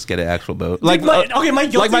when you could just get an actual boat. Like my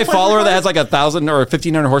guilty like my pleasure follower car- that has like 1,000 or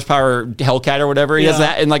 1,500 horsepower Hellcat or whatever. He has Yeah.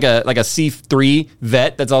 that in like a C3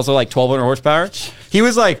 Vet that's also like 1,200 horsepower. He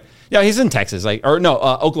was like, yeah, he's in Texas, like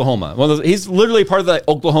Oklahoma. One of those, he's literally part of the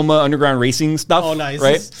Oklahoma underground racing stuff. Oh, nice.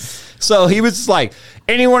 Right. So he was just like,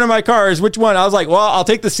 any one of my cars, which one? I was like, well, I'll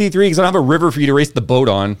take the C3 because I don't have a river for you to race the boat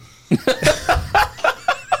on.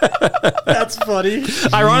 That's funny.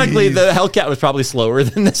 Ironically, the Hellcat was probably slower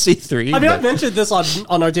than the C3. I mean, but- I've mentioned this on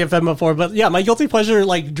RTFM before, but yeah, my guilty pleasure,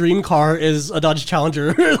 like, dream car is a Dodge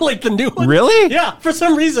Challenger, like the new one. Really? Yeah, for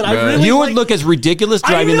some reason. I really you would like- look as ridiculous I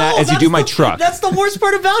driving know, that as you that's do my the- truck. That's the worst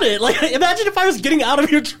part about it. Like, imagine if I was getting out of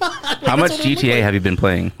your truck. Like, How much that's what it would look GTA like. have you been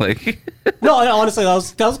playing? Like No, honestly, that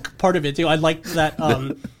was part of it too. I like that.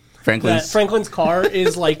 That Franklin's. Franklin's car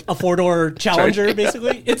is like a 4-door Challenger, Charger.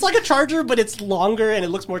 basically. It's like a Charger, but it's longer and it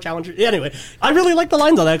looks more Challenger. Anyway, I really like the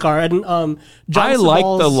lines on that car. And John I like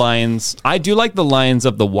Sabal's- the lines. I do like the lines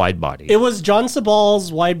of the wide body. It was John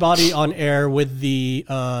Sabal's wide body on air with the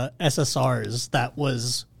SSRs. That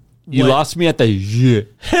was. You lost me at the yeah.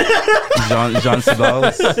 Jean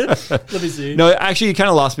Sabals. Let me see. No, actually, you kind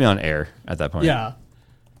of lost me on air at that point. Yeah.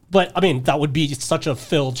 But, I mean, that would be such a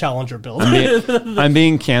Phil Challenger build. I'm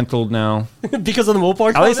being canceled now. Because of the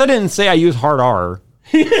Mopar. At least I didn't say I use hard R.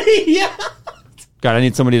 Yeah. God, I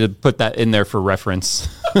need somebody to put that in there for reference.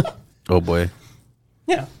 Oh boy.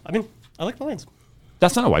 Yeah. I mean, I like the lines.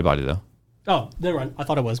 That's not a wide body, though. Oh, never mind. I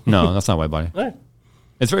thought it was. No, that's not wide body. All right.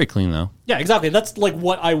 It's very clean, though. Yeah, exactly. That's like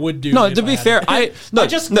what I would do. No, if to be I had fair, it. I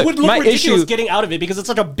just look, would look my ridiculous issue- getting out of it because it's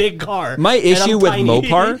such a big car. My and issue I'm with tiny.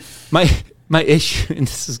 Mopar, my issue, and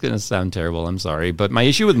this is going to sound terrible, I'm sorry, but my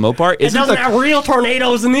issue with Mopar It isn't doesn't have real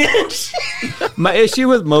tornadoes in the inch. my issue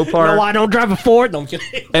with Mopar. No, I don't drive a Ford. No, I'm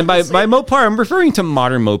kidding. And by Mopar, I'm referring to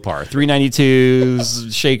modern Mopar.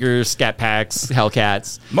 392s, Shakers, Scat Packs,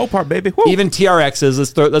 Hellcats. Mopar baby. Woo. Even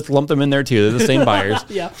TRXs, let's lump them in there too. They're the same buyers.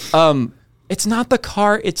 Yeah. It's not the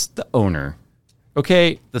car, it's the owner.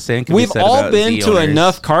 Okay? The same can be We've said all about been Z to owners.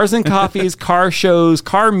 enough cars and coffees, car shows,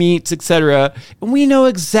 car meets, etc. And we know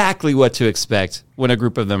exactly what to expect when a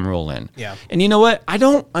group of them roll in. Yeah. And you know what? I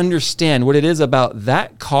don't understand what it is about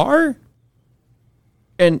that car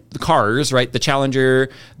and the cars, right? The Challenger,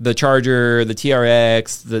 the Charger, the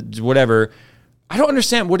TRX, the whatever. I don't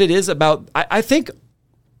understand what it is about. I think,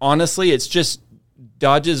 honestly, it's just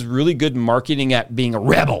Dodge's really good marketing at being a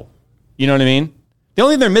rebel. You know what I mean? The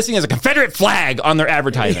only thing they're missing is a Confederate flag on their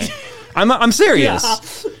advertising. I'm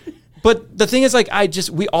serious. Yeah. But the thing is, like,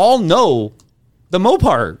 we all know the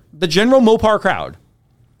Mopar, the general Mopar crowd.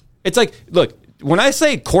 It's like, look, when I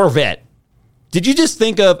say Corvette, Did you just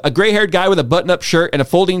think of a gray-haired guy with a button-up shirt and a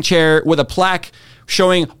folding chair with a plaque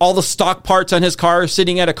showing all the stock parts on his car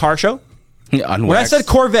sitting at a car show? Unwaxed, when I said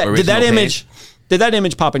Corvette, did that original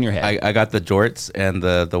image pop in your head? I got the jorts and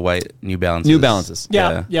the white New Balances. New Balances.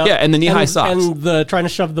 Yeah, and the knee-high socks. And the trying to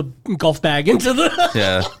shove the golf bag into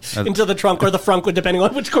the into the trunk or the front, depending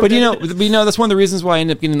on which Corvette. But that's one of the reasons why I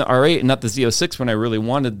ended up getting the R8 and not the Z06 when I really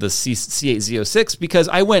wanted the C8 Z06, because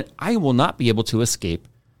I will not be able to escape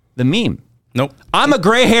the meme. Nope. I'm a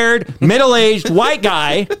gray-haired, middle-aged white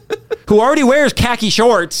guy who already wears khaki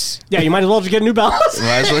shorts. Yeah, you might as well just get a New Balance.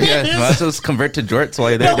 Might as well just convert to jorts while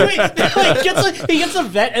you're there. No, wait, he gets a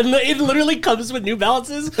vet, and it literally comes with New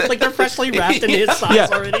Balances. Like, they're freshly wrapped in his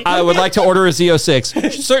size already. I would like to order a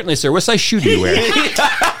Z06. Certainly, sir. What size shoe do you wear?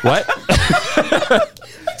 What?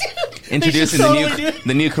 Introducing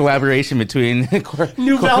the new collaboration between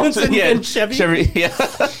New Balance and Chevy. Yeah.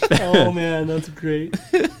 Oh man, that's great.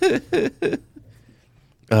 Maybe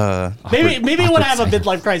when I have a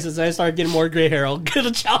midlife crisis and I start getting more gray hair, I'll get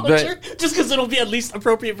a Challenger, just because it'll be at least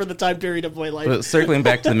appropriate for the time period of my life. But circling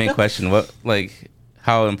back to the main question,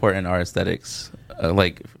 how important are aesthetics?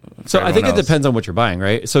 So I think it depends on what you're buying,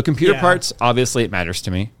 right? So computer parts, obviously, it matters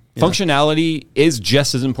to me. Yeah. Functionality is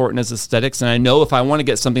just as important as aesthetics, and I know if I want to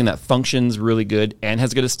get something that functions really good and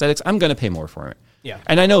has good aesthetics, I'm going to pay more for it. Yeah,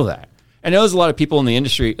 and I know that. And there's a lot of people in the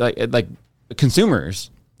industry, like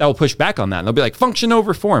consumers, that will push back on that. And they'll be like, function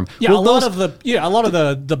over form. Yeah, well, a lot of the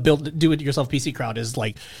do-it-yourself PC crowd is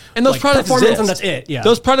like, and those products exist, and that's it. Yeah,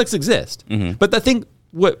 those products exist. Mm-hmm. But I think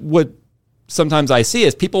what sometimes I see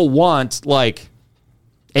is people want like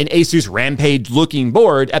an Asus Rampage looking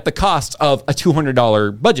board at the cost of a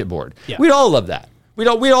 $200 budget board. Yeah. We'd all love that. We'd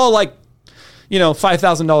all like,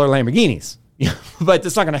 $5,000 Lamborghinis, but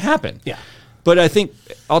it's not going to happen. Yeah. But I think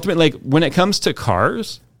ultimately, like when it comes to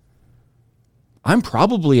cars, I'm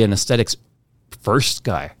probably an aesthetics first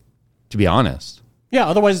guy, to be honest. Yeah.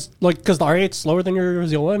 Otherwise, because the R8's slower than your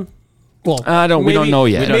Z01. Well, we don't know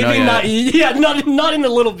yet. Maybe not. Yeah, not in a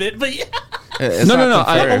little bit, but yeah. No.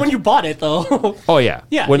 But when you bought it, though. Oh yeah.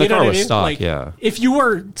 Yeah. When the car was stock, yeah. If you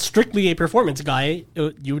were strictly a performance guy,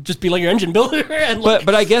 you would just be like your engine builder. And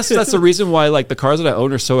but I guess that's the reason why like the cars that I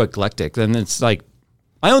own are so eclectic. And it's like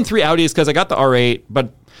I own 3 Audis because I got the R8,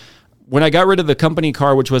 but when I got rid of the company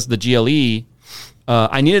car, which was the GLE,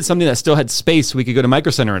 I needed something that still had space so we could go to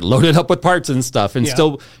Micro Center and load it up with parts and stuff and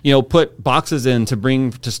still, put boxes in to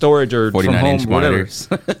bring to storage or 49-inch monitors.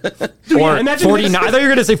 Dude, or 49. I thought you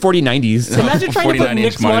were going to say 4090s. Imagine trying to put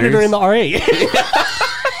Nick's monitor in the R8.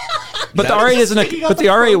 But the R8 isn't a. But the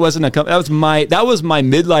R8 wasn't a. That was my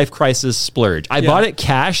midlife crisis splurge. I bought it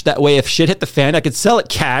cash. That way, if shit hit the fan, I could sell it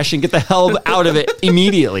cash and get the hell out of it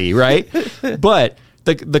immediately, right? But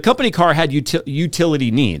the company car had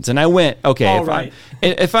utility needs, and I went, okay.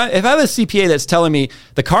 If I have a CPA that's telling me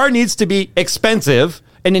the car needs to be expensive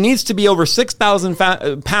and it needs to be over 6,000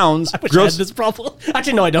 pounds. I wish I had this problem.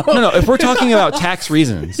 Actually, no, I don't. No. If we're talking about tax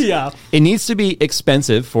reasons, it needs to be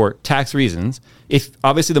expensive for tax reasons. If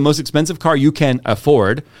obviously the most expensive car you can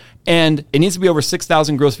afford, and it needs to be over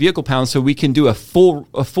 6,000 gross vehicle pounds, so we can do a full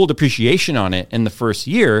depreciation on it in the first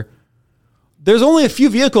year. There's only a few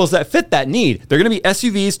vehicles that fit that need. They're going to be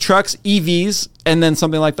SUVs, trucks, EVs, and then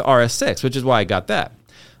something like the RS6, which is why I got that.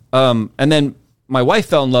 And then my wife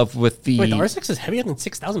fell in love with the... Wait, the RS6 is heavier than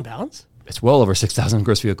 6,000 pounds? It's well over 6,000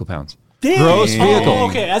 gross vehicle pounds. Damn. Gross vehicle. Oh,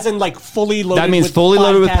 okay, as in like fully loaded. That means with fully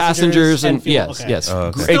loaded with passengers and fuel. yes, okay. yes. Oh,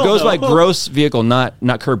 okay. It goes by gross vehicle, not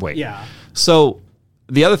curb weight. Yeah. So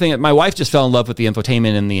the other thing, my wife just fell in love with the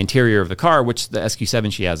infotainment and the interior of the car, which the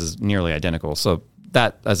SQ7 she has is nearly identical. So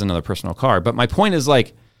that as another personal car. But my point is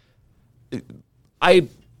like, the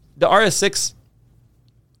RS6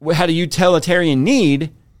 had a utilitarian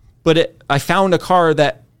need, but I found a car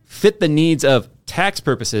that fit the needs of tax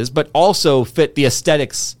purposes, but also fit the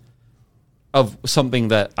aesthetics of something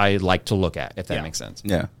that I like to look at, if that makes sense.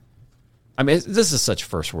 Yeah. I mean, this is such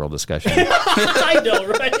first world discussion. I know,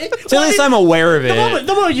 right? So at least I'm aware of it.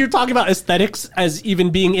 The moment you're talking about aesthetics as even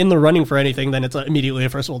being in the running for anything, then it's immediately a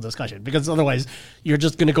first world discussion, because otherwise you're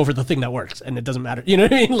just going to go for the thing that works and it doesn't matter. You know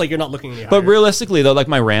what I mean? Like you're not looking any higher. But realistically though, like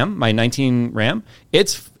my 19 Ram,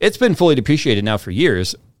 it's been fully depreciated now for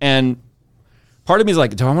years. And part of me is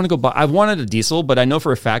like, do I want to go buy? I've wanted a diesel, but I know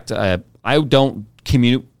for a fact I don't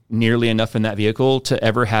commute nearly enough in that vehicle to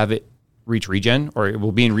ever have it reach regen, or it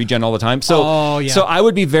will be in regen all the time. So, so I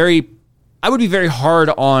would be very hard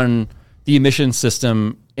on the emission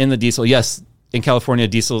system in the diesel. Yes, in California,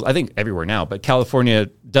 diesels, I think everywhere now, but California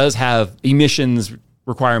does have emissions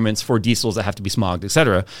requirements for diesels that have to be smogged,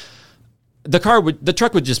 etc. The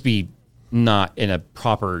truck would just be not in a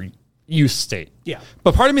proper use state. Yeah.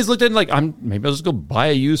 But part of me is looked at it like, maybe I'll just go buy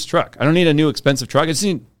a used truck. I don't need a new expensive truck. I just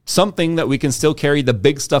need something that we can still carry the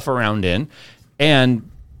big stuff around in and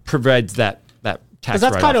provides that tax Because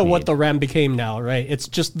that's write-off kind of need. what the Ram became now, right? It's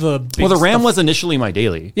just the big the Ram stuff. was initially my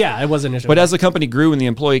daily. Yeah, it was initially. But as the company grew and the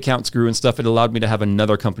employee counts grew and stuff, it allowed me to have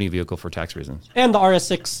another company vehicle for tax reasons. And the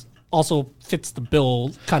RS6 also fits the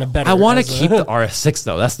bill kind of better. I want to as keep the RS6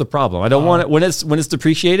 though. That's the problem. I don't want it when it's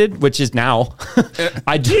depreciated, which is now.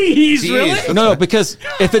 Jeez, really? No, because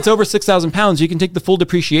if it's over 6,000 pounds, you can take the full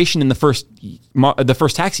depreciation in the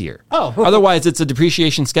first tax year. Oh. Otherwise, it's a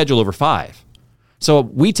depreciation schedule over 5. So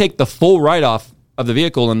we take the full write-off of the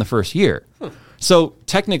vehicle in the first year. So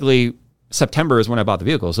technically, September is when I bought the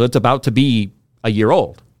vehicle. So it's about to be a year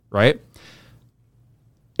old, right?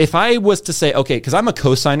 If I was to say, okay, because I'm a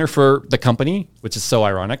co-signer for the company, which is so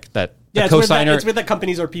ironic that Yeah, the it's weird, co-signer. it's weird that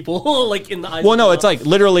companies are people, like in the eyes. Well, of no, the- it's like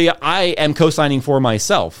literally I am co-signing for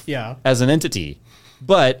myself Yeah. as an entity.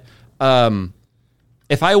 But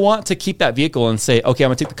if I want to keep that vehicle and say, okay, I'm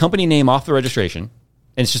going to take the company name off the registration,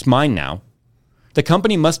 and it's just mine now, the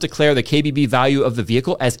company must declare the KBB value of the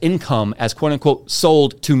vehicle as income as quote-unquote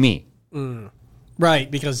sold to me. right,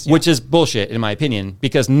 because Which is bullshit, in my opinion,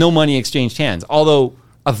 because no money exchanged hands. Although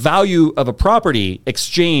a value of a property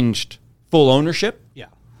exchanged full ownership, yeah.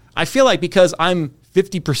 I feel like because I'm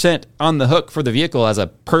 50% on the hook for the vehicle as a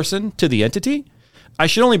person to the entity, I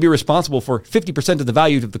should only be responsible for 50% of the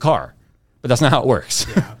value of the car. But that's not how it works.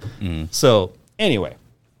 Yeah. So, anyway.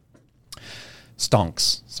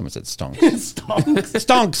 Stonks. Someone said stonks. Stonks.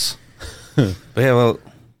 Stonks. But yeah, well,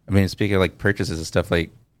 I mean, speaking of like purchases and stuff, like,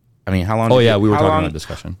 I mean, how long? Oh, did yeah, it- we were how talking long- about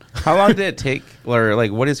discussion. How long did it take, or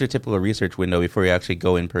like, what is your typical research window before you actually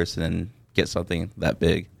go in person and get something that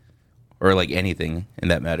big, or like anything in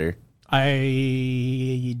that matter?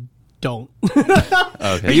 I don't.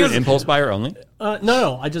 Are you an impulse buyer only?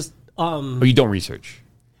 No, I just Or you don't research?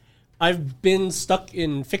 I've been stuck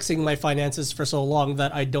in fixing my finances for so long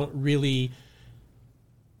that I don't really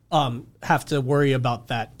have to worry about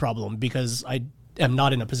that problem because I am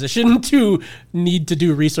not in a position to need to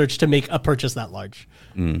do research to make a purchase that large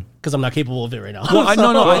because I'm not capable of it right now. Well, I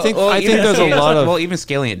think there's a lot of. Well, even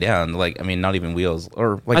scaling it down, like, I mean, not even wheels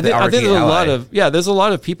or like I the think RT there's a Ally. lot of there's a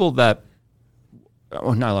lot of people that not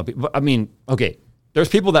a lot of people, but I mean, okay, there's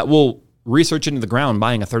people that will research into the ground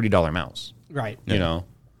buying a $30 mouse, Right. you know.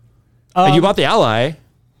 And you bought the Ally.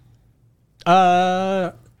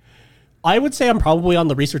 I would say I'm probably on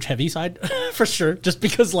the research heavy side for sure, just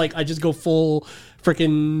because like I just go full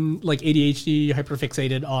freaking like ADHD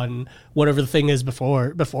hyperfixated on whatever the thing is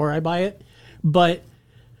before I buy it. But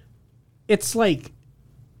it's like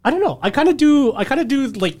I don't know. I kind of do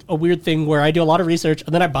like a weird thing where I do a lot of research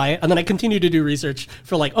and then I buy it and then I continue to do research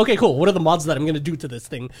for like, okay, cool. What are the mods that I'm going to do to this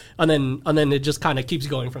thing? And then it just kind of keeps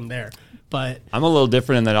going from there. But I'm a little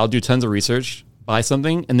different in that I'll do tons of research, buy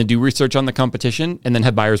something, and then do research on the competition, and then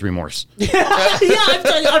have buyer's remorse.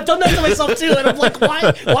 I've done that to myself too, and I'm like,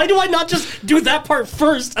 why do I not just do that part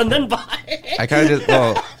first and then buy? I kind of just,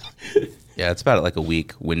 well, yeah, it's about like a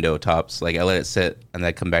week window tops. Like I let it sit and then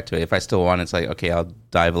I come back to it. If I still want it, it's like, okay, I'll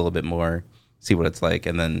dive a little bit more, see what it's like,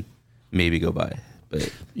 and then maybe go buy. But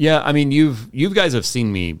Yeah, I mean, you guys have seen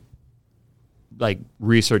me like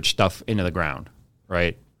research stuff into the ground,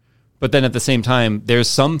 right? But then at the same time, there's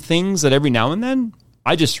some things that every now and then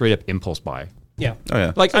I just straight up impulse buy. Yeah. oh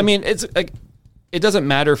yeah, Like, I mean, it's like it doesn't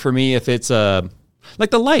matter for me if it's like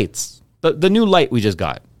the lights, the new light we just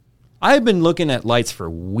got. I've been looking at lights for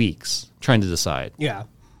weeks trying to decide. Yeah.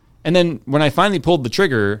 And then when I finally pulled the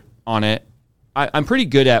trigger on it, I'm pretty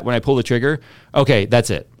good at when I pull the trigger, okay, that's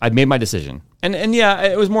it. I've made my decision. And yeah,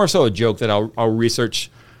 it was more so a joke that I'll research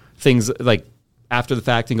things like after the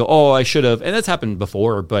fact and go, oh, I should have. And that's happened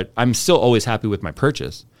before, but I'm still always happy with my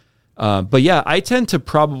purchase. But yeah, I tend to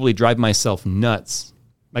probably drive myself nuts.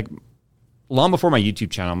 Like long before my YouTube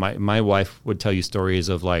channel, my wife would tell you stories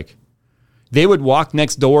of like, they would walk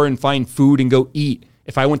next door and find food and go eat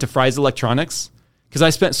if I went to Fry's Electronics. Because I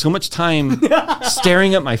spent so much time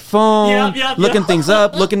staring at my phone, looking things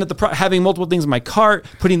up, looking at having multiple things in my cart,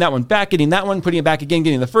 putting that one back, getting that one, putting it back again,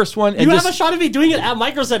 getting the first one. And You have a shot of me doing it at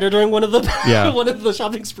Micro Center during one of the Yeah. one of the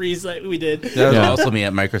shopping sprees that we did. that was Yeah. also me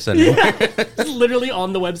at Micro Center. It's literally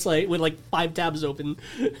on the website with like 5 tabs open.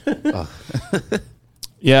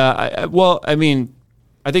 Yeah, well, I mean,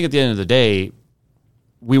 I think at the end of the day,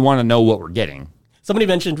 we want to know what we're getting. Somebody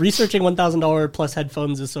mentioned researching $1,000 plus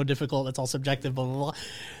headphones is so difficult. It's all subjective. Blah blah blah.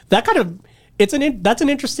 That kind of that's an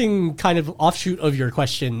interesting kind of offshoot of your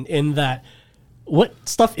question in that what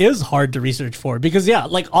stuff is hard to research for because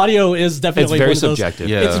like audio is definitely It's very one of those- subjective.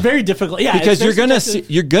 Yeah. It's very difficult. Yeah, Because it's very you're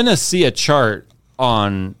subjective. gonna see a chart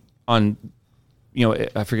on on,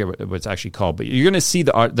 I forget what it's actually called, but you're going to see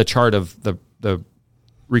the chart of the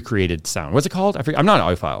recreated sound. What's it called? I forget. I'm not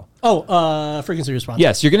an audiophile. Frequency response.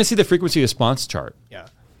 Yes, you're going to see the frequency response chart. Yeah.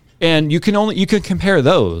 And you can compare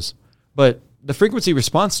those, but the frequency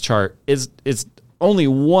response chart is only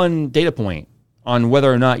one data point on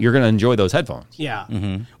whether or not you're going to enjoy those headphones. Yeah.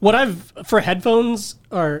 Mm-hmm. For headphones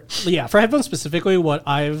specifically, what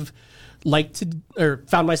I've liked to, or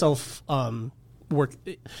found myself for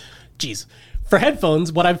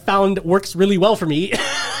headphones, what I've found works really well for me,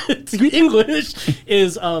 to be English,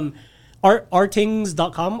 is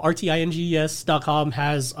rtings.com, rtings.com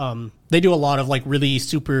has, they do a lot of like really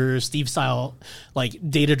super Steve style, like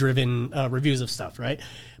data driven reviews of stuff, right?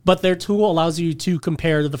 But their tool allows you to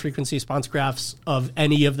compare the frequency response graphs of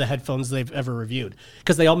any of the headphones they've ever reviewed,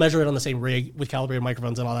 because they all measure it on the same rig with calibrated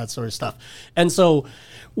microphones and all that sort of stuff. And so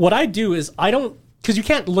what I do is because you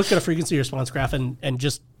can't look at a frequency response graph and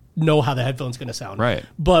just know how the headphone's going to sound. Right.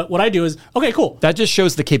 But what I do is, okay, cool. That just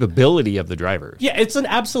shows the capability of the drivers. Yeah, it's an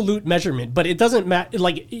absolute measurement, but it doesn't matter.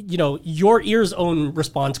 Like, your ear's own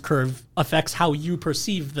response curve affects how you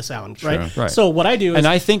perceive the sound, right? Sure. Right. So what I do is... And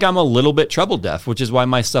I think I'm a little bit treble deaf, which is why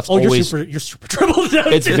my stuff's always... you're super treble deaf.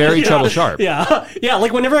 It's very treble sharp. Yeah. Yeah,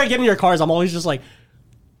 like whenever I get in your cars, I'm always just like,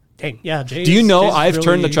 dang, yeah, Jay's... Do you know Jay's I've really...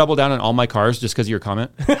 turned the treble down on all my cars just because of your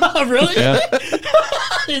comment? Really? Yeah.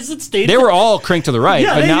 Is it stated? They were all cranked to the right,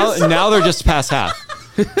 Yeah, but now they're just past half.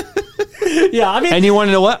 Yeah, I mean... And you want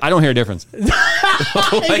to know what? I don't hear a difference.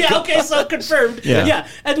 Okay, so confirmed. Yeah.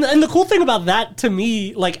 And the cool thing about that to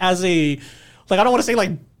me, like as a... Like, I don't want to say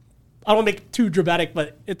like... I don't make it too dramatic,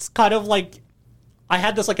 but it's kind of like... I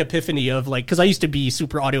had this like epiphany of like, because I used to be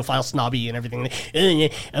super audiophile snobby and everything.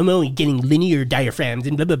 I'm only getting linear diaphragms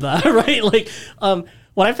and blah, blah, blah, right? Like,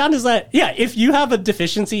 what I found is that, if you have a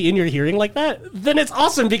deficiency in your hearing like that, then it's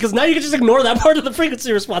awesome, because now you can just ignore that part of the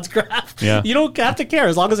frequency response graph. Yeah. You don't have to care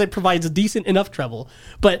as long as it provides a decent enough treble.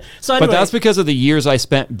 But anyway, that's because of the years I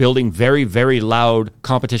spent building very, very loud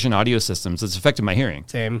competition audio systems. It's affected my hearing.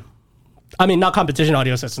 Same. I mean, not competition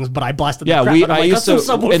audio systems, but I blasted the Yeah, crap out of my I used to,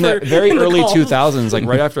 subwoofer in the very early calls. 2000s, like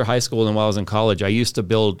right after high school and while I was in college, I used to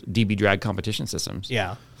build DB drag competition systems.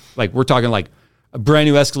 Yeah. Like, we're talking like a brand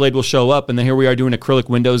new Escalade will show up, and then here we are doing acrylic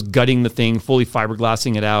windows, gutting the thing, fully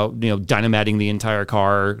fiberglassing it out, dynamating the entire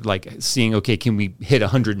car, like seeing, okay, can we hit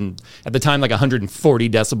 100 at the time, like 140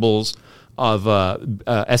 decibels of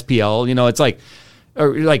SPL? It's like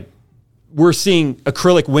we're seeing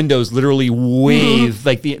acrylic windows literally wave,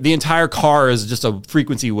 like the entire car is just a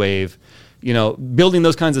frequency wave. Building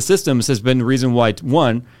those kinds of systems has been the reason why,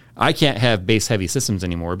 one, I can't have bass heavy systems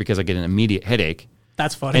anymore because I get an immediate headache.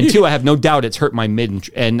 That's funny. And two, I have no doubt it's hurt my mid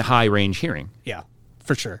and high range hearing. Yeah,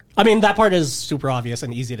 for sure. I mean, that part is super obvious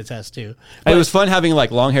and easy to test too. But it was fun having like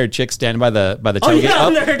long haired chicks stand by the tailgate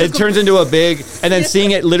up. It turns into a big, and then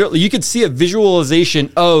seeing it literally, you could see a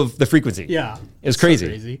visualization of the frequency. Yeah, it was crazy.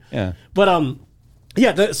 So crazy. Yeah,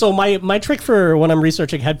 but so my trick for when I'm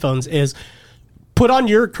researching headphones is put on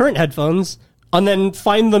your current headphones and then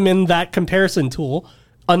find them in that comparison tool,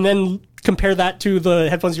 and then compare that to the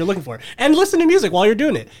headphones you're looking for, and listen to music while you're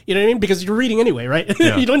doing it. You know what I mean? Because you're reading anyway, right?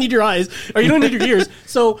 Yeah. You don't need your eyes, or you don't need your ears.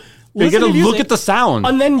 So you got to look at the sound,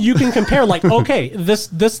 and then you can compare. Like, okay, this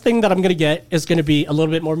thing that I'm going to get is going to be a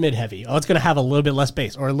little bit more mid heavy. Oh, it's going to have a little bit less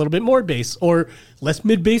bass, or a little bit more bass, or less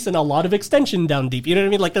mid bass and a lot of extension down deep. You know what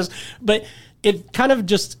I mean? Like but it kind of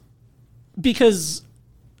just, because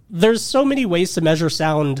there's so many ways to measure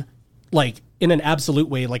sound, like in an absolute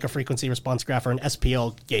way, like a frequency response graph or an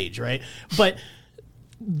SPL gauge, right? But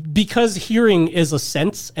because hearing is a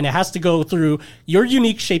sense, and it has to go through your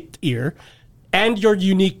unique shaped ear and your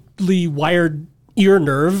uniquely wired ear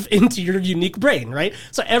nerve into your unique brain, right?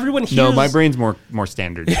 So everyone hears... No, my brain's more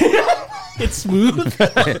standard. It's smooth.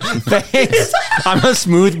 Thanks. I'm a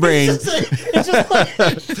smooth brain. It's just like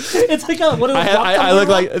it's like a, what I look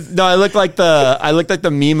like I look like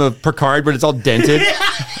the meme of Picard, but it's all dented. Or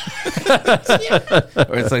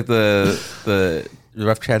it's like the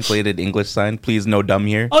rough translated English sign. Please, no dumb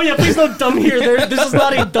here. Oh yeah, please no dumb here. This is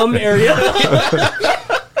not a dumb area.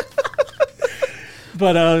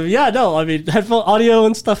 But I mean, headphone audio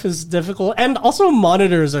and stuff is difficult, and also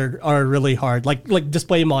monitors are really hard. Like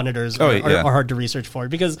display monitors are hard to research for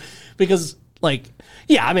because I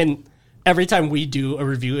mean, every time we do a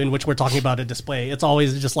review in which we're talking about a display, it's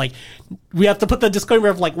always just like we have to put the disclaimer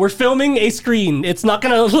of like, we're filming a screen. It's not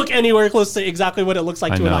going to look anywhere close to exactly what it looks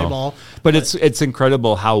like to an eyeball. But it's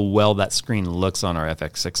incredible how well that screen looks on our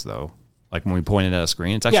FX6 though. Like when we point it at a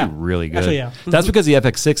screen, it's actually really good. Actually, yeah. That's because the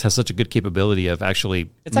FX6 has such a good capability of actually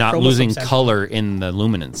not losing color in the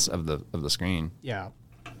luminance of the screen. Yeah.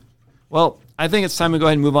 Well, I think it's time to go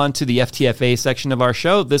ahead and move on to the FTFA section of our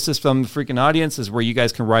show. This is from the freaking audience. This is where you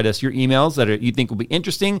guys can write us your emails that you think will be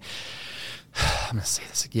interesting. I'm going to say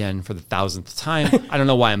this again for the 1000th time. I don't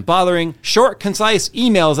know why I'm bothering. Short, concise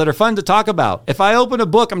emails that are fun to talk about. If I open a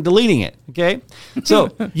book, I'm deleting it. Okay? So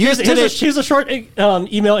here's a short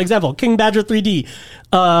email example. King Badger 3D.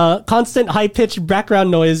 Constant high-pitched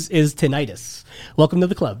background noise is tinnitus. Welcome to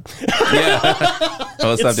the club. Yeah.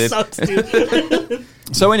 What's up, dude? Sucks, dude.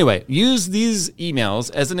 So anyway, use these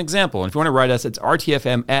emails as an example. And if you want to write us, it's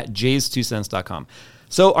rtfm@jays2cents.com.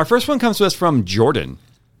 So our first one comes to us from Jordan.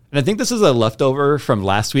 And I think this is a leftover from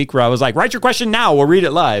last week where I was like, write your question now. We'll read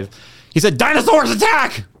it live. He said, dinosaurs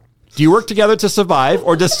attack! Do you work together to survive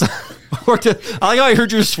or just... I like how I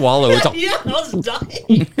heard you swallow. It's all, Yeah, I was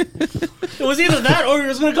dying. It was either that or it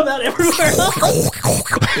was going to come out everywhere else.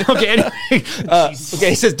 okay, anyway, okay,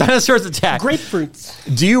 he says, dinosaurs attack.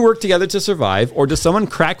 Grapefruits. Do you work together to survive, or does someone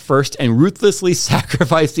crack first and ruthlessly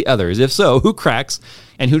sacrifice the others? If so, who cracks,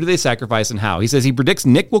 and who do they sacrifice and how? He says he predicts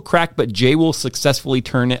Nick will crack, but Jay will successfully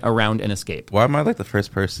turn it around and escape. Why am I like the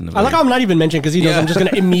first person to I like how I'm not even mentioned because he knows I'm just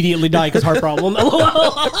going to immediately die because heart problem.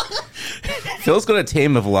 Phil's gonna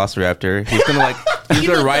tame a velociraptor. He's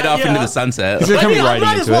gonna ride off into the sunset. He's gonna come I riding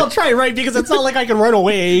might into as well it. try, right? Because it's not like I can run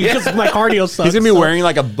away because my cardio sucks. He's gonna be wearing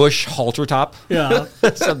like a bush halter top. Yeah.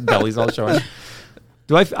 Some belly's all showing.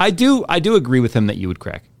 I do agree with him that you would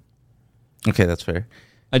crack. Okay, that's fair.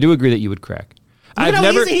 I do agree that you would crack. Look at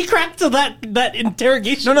how easy he cracked to that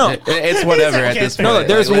interrogation. No. It's whatever at this point. No,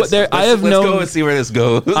 there's let's go and see where this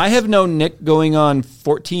goes. I have known Nick going on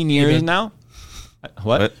 14 years now.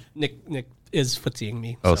 What? Nick is footsying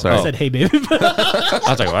me. Oh, so sorry. I said, hey, baby.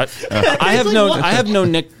 I'll tell you what. I have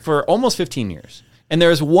known Nick for almost 15 years. And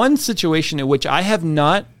there is one situation in which I have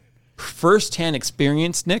not firsthand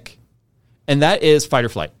experienced Nick, and that is fight or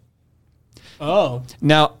flight. Oh.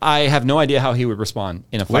 Now, I have no idea how he would respond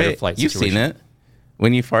in a fight or flight you've situation. seen it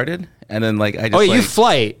when you farted, and then like I just you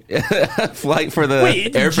flight. flight for the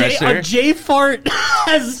Wait, air freshener. a J fart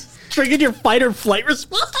has triggered your fight or flight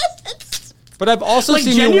response? But I've also Like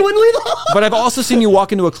seen genuinely you. though? But I've also seen you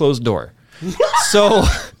walk into a closed door. So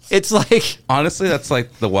it's like Honestly, that's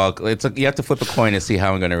like the wild. It's like you have to flip a coin to see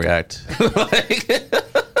how I'm going to react.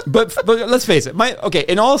 But let's face it.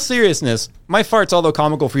 In all seriousness, my farts, although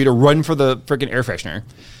comical for you to run for the freaking air freshener,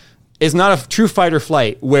 is not a true fight or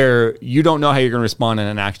flight where you don't know how you're going to respond in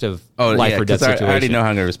an active life or death situation. I already know how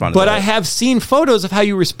I'm going to respond. But I have seen photos of how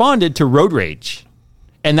you responded to road rage,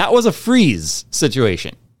 and that was a freeze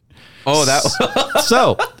situation. Oh, that.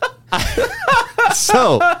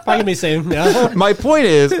 So Probably me same. Yeah. my point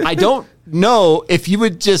is, I don't know if you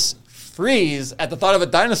would just freeze at the thought of a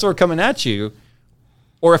dinosaur coming at you,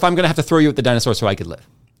 or if I'm going to have to throw you at the dinosaur so I could live.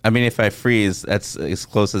 I mean, if I freeze, that's as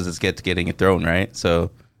close as it gets to getting it thrown, right? So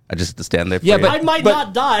I just have to stand there. For Yeah, you. but- I might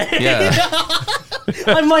not die. Yeah.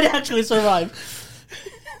 I might actually survive.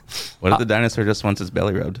 What if the dinosaur just wants its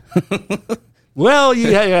belly rubbed? Well,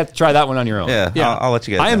 you have to try that one on your own. Yeah. I'll let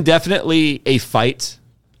you guys. I am know. definitely a fight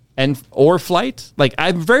or flight. Like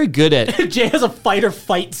I'm very good at. Jay has a fight or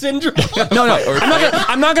fight syndrome. No,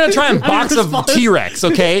 I'm not gonna try and box a respond. T-Rex.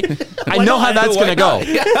 Okay, I know how that's gonna go.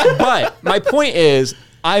 But my point is,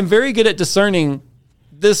 I'm very good at discerning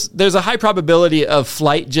this. There's a high probability of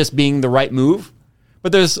flight just being the right move,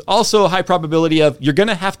 but there's also a high probability of you're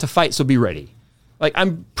gonna have to fight, so be ready. Like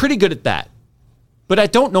I'm pretty good at that. But I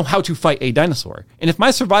don't know how to fight a dinosaur. And if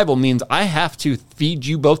my survival means I have to feed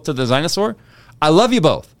you both to the dinosaur, I love you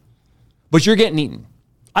both. But you're getting eaten.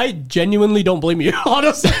 I genuinely don't blame you,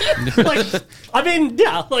 honestly.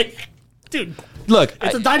 Dude. Look,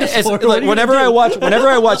 It's a dinosaur. What are Look, you whenever gonna do? whenever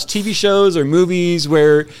I watch TV shows or movies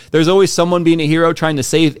where there's always someone being a hero trying to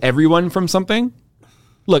save everyone from something.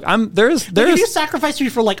 Look, there's If you sacrifice me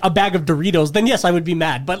for like a bag of Doritos, then yes, I would be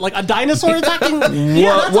mad. But like a dinosaur attacking, yeah,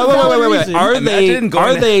 that's a valid reason.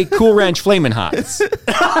 Are they Cool Ranch Flamin' Hots?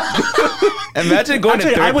 Imagine going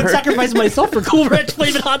Actually, to third I would person. sacrifice myself for Cool Ranch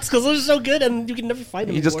Flamin' Hots because those are so good and you can never find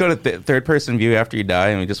them. You just go to third person view after you die,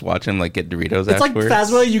 and we just watch him like get Doritos. It's like afterwards.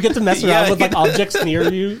 Phasma. You get to mess around Yeah. with like objects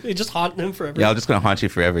near you. They just haunt him forever. Yeah, I'm just gonna haunt you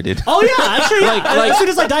forever, dude. Oh yeah, actually, Like, as soon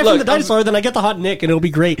as I die look, from the dinosaur, then I get to haunt Nick, and it'll be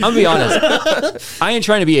great. I'm gonna be honest. I ain't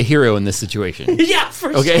trying to be a hero in this situation. Yeah,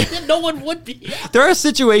 for Okay. sure. No one would be. Yeah. There are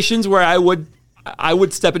situations where I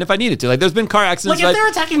would step in if I needed to. Like there's been car accidents. Like if they're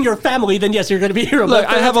attacking your family, then yes, you're going to be a hero. Look, But if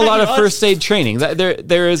I they're have a lot of attacking us- first aid training.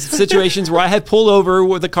 There is situations where I had pulled over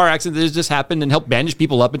with a car accident that has just happened and helped bandage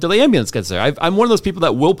people up until the ambulance gets there. I'm one of those people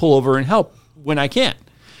that will pull over and help when I can.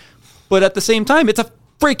 But at the same time, it's a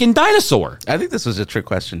freaking dinosaur. I think this was a trick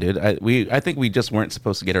question, dude. I think we just weren't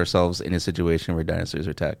supposed to get ourselves in a situation where dinosaurs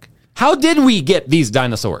attack. How did we get these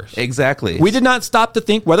dinosaurs? Exactly. We did not stop to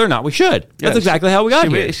think whether or not we should. That's exactly how we got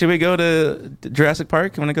here. Should we go to Jurassic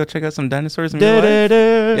Park? You want to go check out some dinosaurs in real life?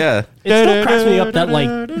 Yeah. It still cracks me up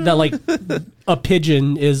that a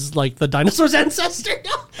pigeon is like the dinosaur's ancestor.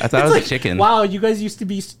 I thought it was a chicken. Wow, you guys used to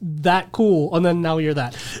be that cool, and then now you're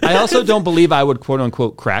that. I also don't believe I would quote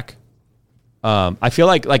unquote crack. I feel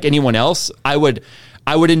like anyone else, I would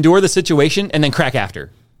endure the situation and then crack after.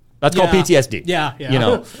 That's called PTSD. Yeah. You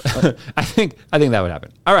know, I think that would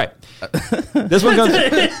happen. All right. This one comes.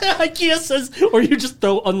 IKEA says, or you just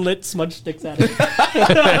throw unlit smudge sticks at it.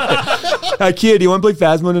 IKEA, do you want to play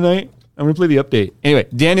Phasmo tonight? I'm going to play the update. Anyway,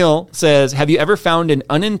 Daniel says, have you ever found an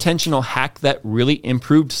unintentional hack that really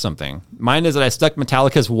improved something? Mine is that I stuck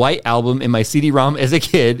Metallica's White Album in my CD-ROM as a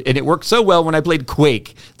kid, and it worked so well when I played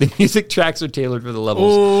Quake. The music tracks are tailored for the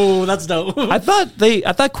levels. Oh, that's dope. I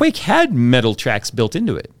thought Quake had metal tracks built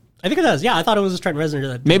into it. I think it does. Yeah, I thought it was just Trent Reznor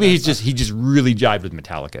that. Maybe he just really jived with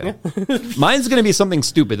Metallica. Yeah. Mine's going to be something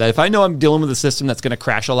stupid that if I know I'm dealing with a system that's going to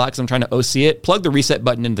crash a lot because I'm trying to OC it, plug the reset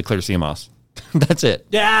button into the clear CMOS. That's it.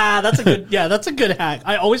 Yeah, that's a good hack.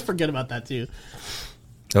 I always forget about that too.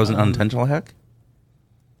 That was an unintentional hack?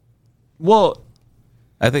 Well,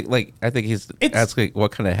 I think he's asking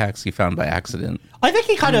what kind of hacks he found by accident. I think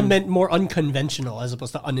he kind of meant more unconventional as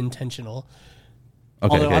opposed to unintentional.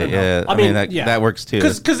 Okay, yeah. I mean, that works too.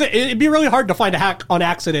 Because it'd be really hard to find a hack on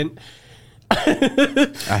accident. I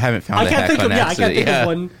haven't found a hack on accident. I can't think of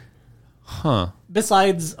one. Huh.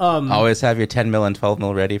 Besides, always have your 10 mil and 12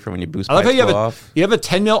 mil ready for when your boost pipes go off. You have a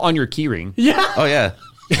 10 mil on your keyring. Yeah. Oh yeah.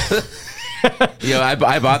 I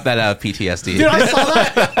bought that PTSD. Dude, I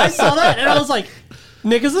saw that, and I was like,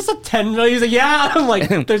 Nick, is this a 10 mil? He's like, yeah. I'm like,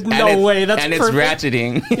 there's no way. That's and perfect. It's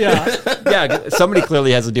ratcheting. Yeah. Yeah. Somebody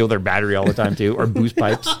clearly has to deal with their battery all the time too, or boost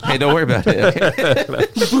pipes. Hey, don't worry about it. Okay?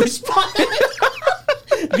 Boost pipe.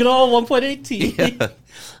 Good old 1.8 T. Yeah.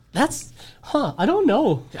 That's, I don't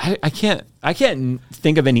know. I can't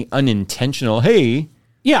think of any unintentional. Hey.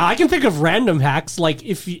 Yeah, I can think of random hacks. Like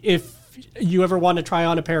if you ever want to try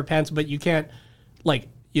on a pair of pants, but you can't, like,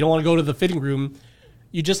 you don't want to go to the fitting room,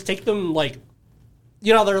 you just take them, like,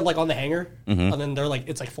 you know, they're like on the hanger, and then they're like,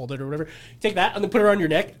 it's like folded or whatever. You take that and then put it around your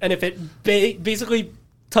neck, and if it basically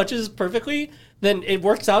touches perfectly, then it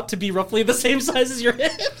works out to be roughly the same size as your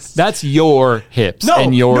hips. That's your hips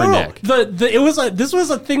and your neck. This was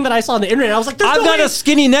a thing that I saw on the internet. I was like, I've got a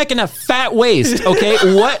skinny neck and a fat waist.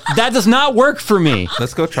 Okay, what? That does not work for me.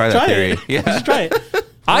 Let's go try that theory. Yeah, let's try it.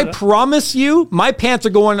 I promise you, my pants are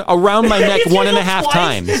going around my neck 1.5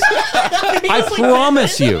 times. I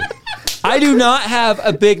promise you. I do not have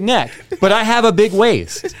a big neck, but I have a big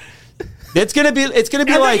waist. It's gonna be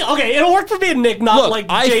like, okay, it'll work for me and Nick, not look, like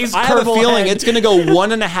Jay's I have a feeling it's gonna go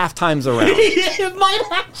 1.5 times around. It might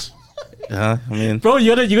actually. I mean, bro,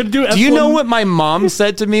 you gotta do. F1. Do you know what my mom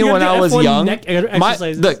said to me when I was F1 young? Neck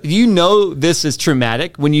exercises. Look, you know this is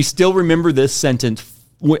traumatic when you still remember this sentence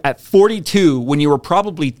at 42 when you were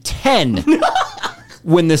probably 10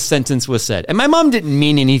 when this sentence was said. And my mom didn't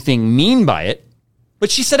mean anything mean by it, but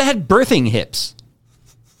she said I had birthing hips.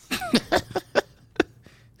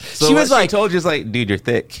 So she was like, told you, like, dude, you're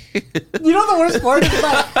thick. You know the worst part is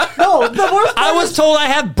that the worst part I was told I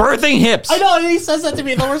have birthing hips. I know, and he says that to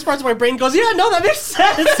me. The worst part is my brain goes, yeah, no, that makes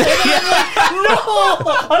sense. And I'm like, no,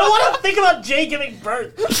 I don't want to think about Jay giving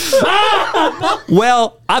birth.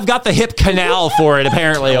 Well, I've got the hip canal for it,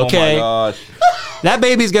 apparently. Okay. Oh my gosh. I'm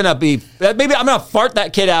gonna fart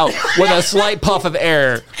that kid out with a slight puff of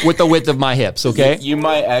air with the width of my hips. Okay. You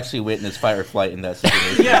might actually witness fight or flight in that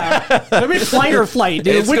situation. Yeah. Maybe flight or flight,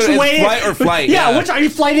 dude. Which way? Flight or flight. Yeah. Which are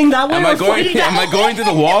you flighting that way? Am I going to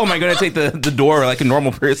the wall? Am I going to take the door like a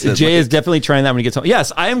normal person? Jay is definitely trying that when he gets home.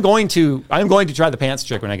 Yes, I am going to try the pants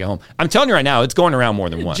trick when I get home. I'm telling you right now, it's going around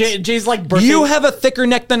more than once. Jay's like birthing. You have a thicker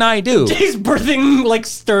neck than I do. Jay's birthing like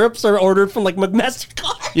stirrups are ordered from like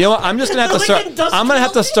McMastercard. You know what? I'm just gonna have to start. I'm gonna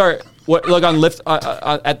have to start. Look on lift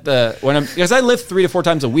because I lift 3 to 4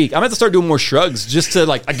 times a week. I'm gonna have to start doing more shrugs just to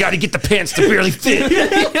like. I got to get the pants to barely fit.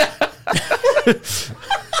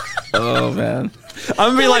 Oh man.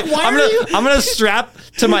 I'm gonna be like I'm gonna strap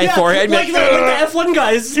to my forehead. Like the F1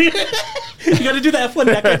 guys. You got to do the F1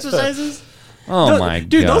 neck exercises. Oh my god,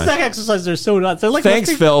 dude, those neck exercises are so nuts. They're like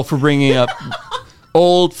thanks, Phil, for bringing up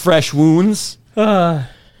old fresh wounds.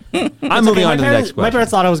 I'm moving on to the next question. My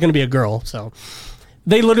parents thought I was going to be a girl, so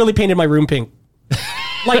they literally painted my room pink.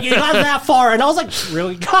 Like, it got that far, and I was like,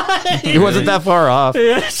 really, guys? It wasn't that far off.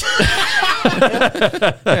 I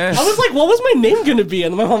was like, what was my name going to be?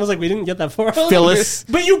 And my mom was like, we didn't get that far. Phyllis.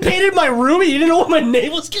 But you painted my room, and you didn't know what my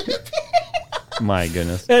name was going to be? My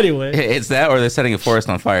goodness. Anyway. It's that or they're setting a forest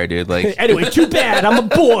on fire, dude. Like, Anyway, too bad. I'm a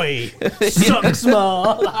boy. Suck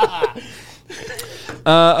small.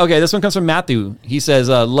 Okay, this one comes from Matthew. He says,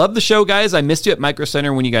 love the show, guys. I missed you at Micro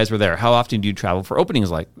Center when you guys were there. How often do you travel for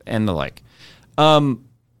openings and the like?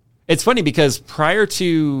 It's funny because prior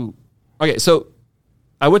to... Okay, so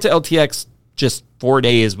I went to LTX just 4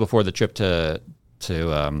 days before the trip to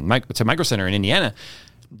Micro Center in Indiana.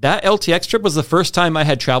 That LTX trip was the first time I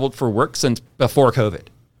had traveled for work since before COVID.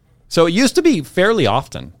 So it used to be fairly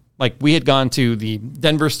often. Like we had gone to the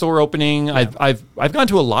Denver store opening. Yeah. I've gone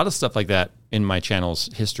to a lot of stuff like that in my channel's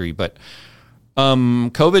history, but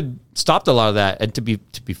COVID stopped a lot of that. And to be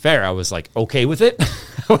fair, I was like okay with it.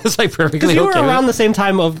 I was like perfectly okay. Because you were with around it. the same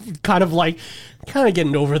time of kind of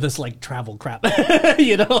getting over this like travel crap,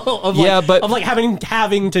 you know? Of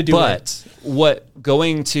having to do it. But what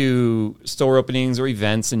going to store openings or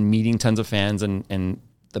events and meeting tons of fans and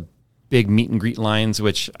the big meet and greet lines,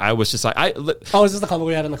 which I was just like, is this the combo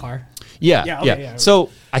we had in the car? Yeah. Okay, yeah. So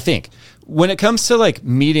I think when it comes to like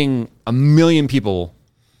meeting a million people,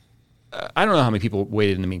 I don't know how many people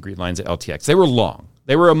waited in the meet and greet lines at LTX. They were long.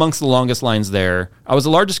 They were amongst the longest lines there. I was the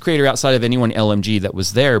largest creator outside of anyone LMG that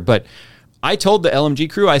was there, but I told the LMG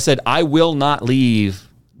crew, I said, I will not leave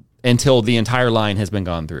until the entire line has been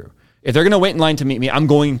gone through. If they're going to wait in line to meet me, I'm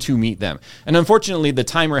going to meet them. And unfortunately, the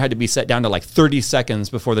timer had to be set down to like 30 seconds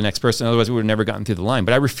before the next person. Otherwise, we would have never gotten through the line.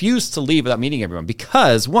 But I refused to leave without meeting everyone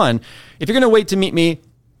because, one, if you're going to wait to meet me,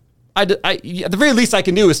 at the very least I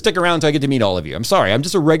can do is stick around until I get to meet all of you. I'm sorry. I'm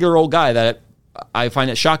just a regular old guy that I find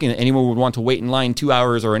it shocking that anyone would want to wait in line 2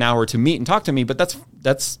 hours or an hour to meet and talk to me. But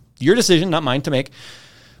that's your decision, not mine to make.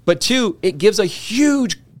 But two, it gives a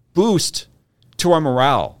huge boost to our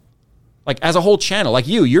morale. Like as a whole channel, like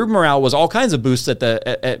your morale was all kinds of boosts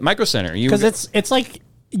at Micro Center. Because it's like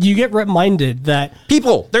you get reminded that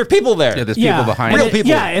there are people there. Yeah, there's people behind real it. people.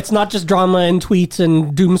 Yeah, it's not just drama and tweets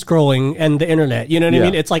and doom scrolling and the internet. You know what I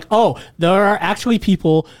mean? It's like, there are actually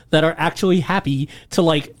people that are actually happy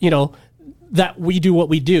to that we do what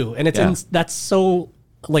we do, and that's so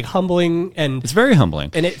like humbling and it's very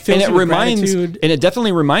humbling, and it fills you with gratitude. And it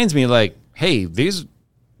definitely reminds me like, hey,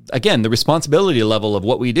 again, the responsibility level of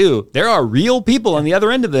what we do, there are real people on the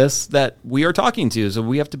other end of this that we are talking to. So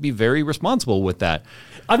we have to be very responsible with that.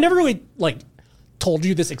 I've never really told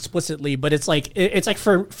you this explicitly, but it's like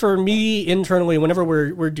for me internally, whenever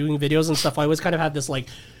we're doing videos and stuff, I always kind of have this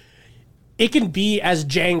it can be as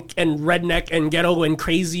jank and redneck and ghetto and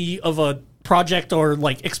crazy of a project or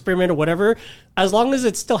experiment or whatever, as long as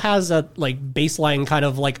it still has a baseline kind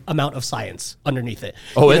of amount of science underneath it.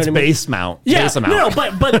 Oh, it's base amount. Yeah, base amount. No,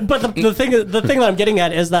 but the thing that I'm getting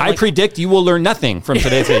at is that I predict you will learn nothing from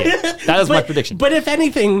today's video. That is my prediction. But if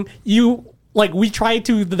anything, we try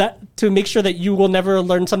to make sure that you will never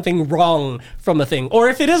learn something wrong from a thing, or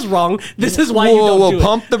if it is wrong, this is why you don't do it.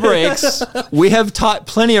 Pump the brakes. We have taught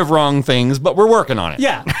plenty of wrong things, but we're working on it.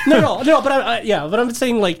 Yeah, no, but I'm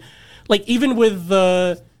saying even with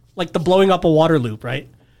the blowing up a water loop, right?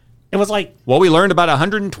 It was we learned about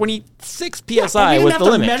 126 psi was the limit. We didn't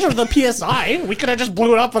have to measure the psi. We could have just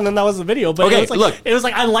blew it up and then that was the video. But okay, it was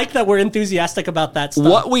I like that we're enthusiastic about that stuff.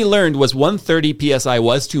 What we learned was 130 psi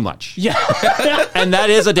was too much. Yeah, and that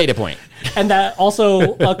is a data point. And that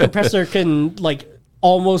also a compressor can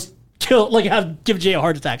almost kill, give Jay a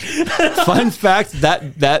heart attack. Fun fact: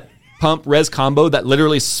 that pump res combo that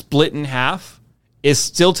literally split in half is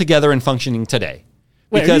still together and functioning today.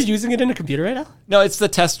 Wait, are you using it in a computer right now? No, it's the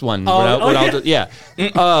test one. Yeah.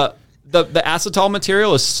 The acetal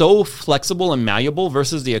material is so flexible and malleable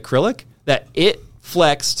versus the acrylic that it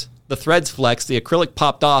flexed, the threads flexed, the acrylic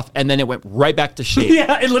popped off, and then it went right back to shape.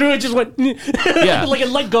 Yeah, it literally just went, yeah. it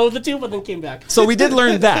let go of the tube and then came back. So we did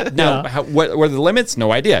learn that. Now, what were the limits?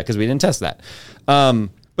 No idea, because we didn't test that.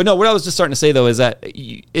 But no, what I was just starting to say, though, is that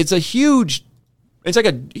it's a huge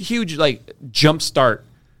jump start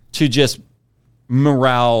to just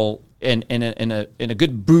morale and a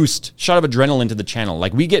good boost, shot of adrenaline to the channel.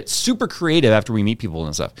 We get super creative after we meet people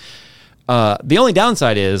and stuff. The only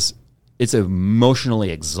downside is it's emotionally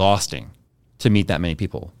exhausting to meet that many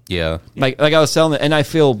people. Yeah. Like I was telling them, and I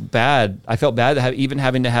felt bad to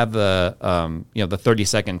having to have the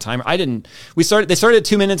 30-second timer. They started at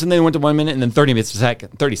 2 minutes and then went to 1 minute and then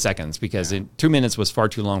 30 seconds because 2 minutes was far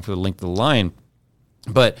too long for the length of the line.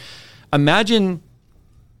 But imagine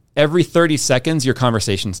every 30 seconds, your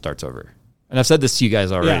conversation starts over. And I've said this to you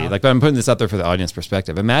guys already. Yeah. But I'm putting this out there for the audience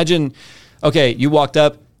perspective. Imagine, okay, you walked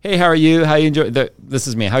up. Hey, how are you? How you enjoy? This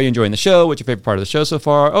is me. How are you enjoying the show? What's your favorite part of the show so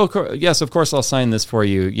far? Oh, yes, of course, I'll sign this for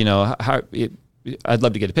you. I'd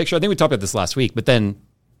love to get a picture. I think we talked about this last week. But then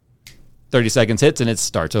 30 seconds hits and it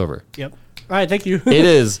starts over. Yep. All right, thank you. It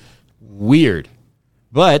is weird,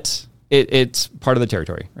 but it's part of the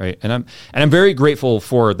territory, right? And I'm very grateful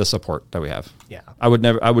for the support that we have. Yeah. I would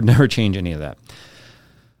never change any of that.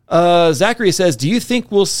 Zachary says, do you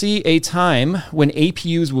think we'll see a time when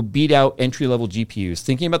APUs will beat out entry-level GPUs?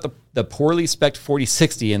 Thinking about the poorly spec'd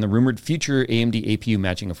 4060 and the rumored future AMD APU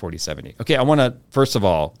matching a 4070. Okay, I want to, first of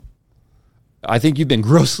all, I think you've been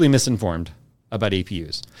grossly misinformed about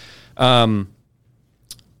APUs.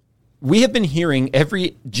 We have been hearing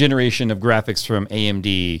every generation of graphics from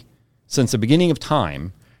AMD since the beginning of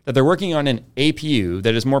time that they're working on an APU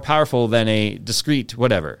that is more powerful than a discrete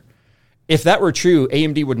whatever. If that were true,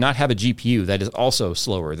 AMD would not have a GPU that is also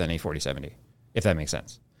slower than a 4070, if that makes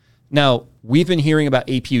sense. Now, we've been hearing about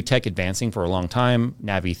APU tech advancing for a long time.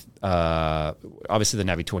 Navi, obviously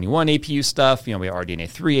the Navi 21 APU stuff. We have RDNA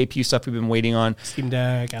 3 APU stuff we've been waiting on. Steam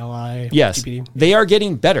Deck, Ally, yes, GPD. They are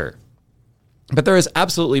getting better. But there is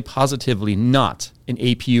absolutely positively not an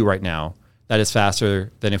APU right now that is faster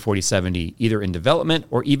than a 4070, either in development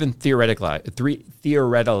or even theoretically.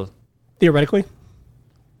 Theoretically?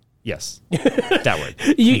 Yes, that word.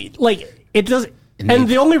 It does, and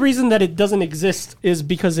the only reason that it doesn't exist is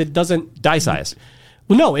because it doesn't Die size.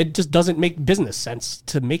 Well, no, it just doesn't make business sense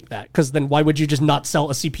to make that, because then why would you just not sell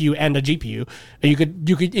a CPU and a GPU? And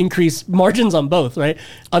you could increase margins on both, right?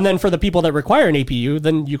 And then for the people that require an APU,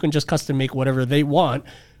 then you can just custom make whatever they want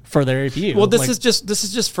for their APU. Well, this is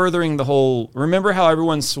just furthering the whole. Remember how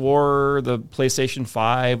everyone swore the PlayStation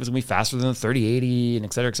 5 was going to be faster than the 3080 and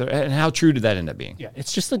et cetera, and how true did that end up being? Yeah,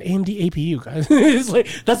 it's just an AMD APU, guys. It's like,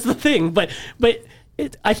 that's the thing. But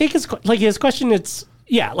I think his question.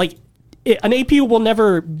 An APU will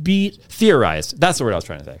never beat... Theorized. That's the word I was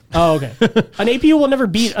trying to say. Oh, okay. An APU will never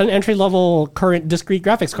beat an entry-level current discrete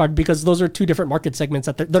graphics card, because those are two different market segments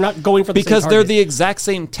that they're not going for the because same they're target. the exact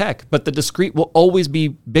same tech, but the discrete will always be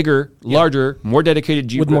bigger, larger, more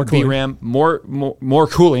dedicated With more cooling. VRAM, more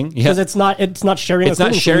cooling. Because it's not sharing It's a not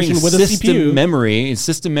cooling sharing solution with a system CPU. memory.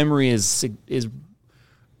 System memory is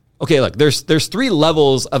okay. Look, there's three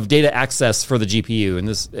levels of data access for the GPU, and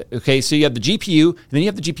this. Okay, so you have the GPU, and then you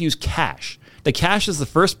have the GPU's cache. The cache is the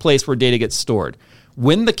first place where data gets stored.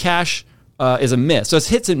 When the cache is a miss, so it's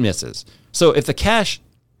hits and misses. So if the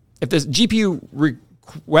GPU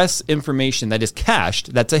requests information that is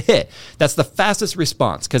cached, that's a hit. That's the fastest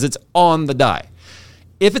response because it's on the die.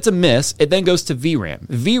 If it's a miss, it then goes to VRAM.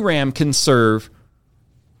 VRAM can serve,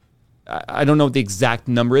 I don't know what the exact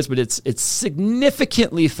number is, but it's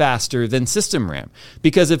significantly faster than system RAM.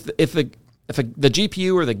 Because if the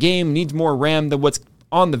GPU or the game needs more RAM than what's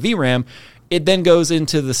on the VRAM, it then goes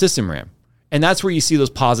into the system RAM. And that's where you see those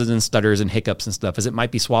pauses and stutters and hiccups and stuff, as it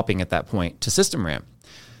might be swapping at that point to system RAM.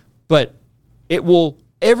 But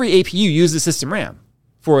every APU uses system RAM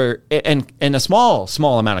and a small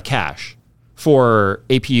amount of cache for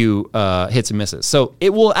APU hits and misses. So it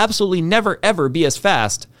will absolutely never, ever be as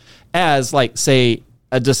fast as, like, say,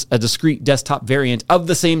 a discrete desktop variant of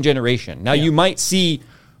the same generation. Now, you might see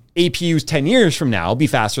APUs 10 years from now be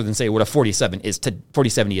faster than, say, what a 4070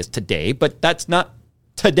 is today, but that's not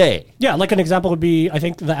today. Yeah, like an example would be, I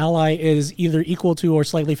think the Ally is either equal to or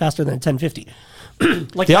slightly faster than 1050.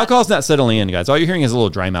 The alcohol's not settling in, guys. All you're hearing is a little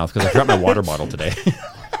dry mouth because I forgot my water bottle today.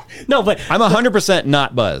 No, but I'm 100%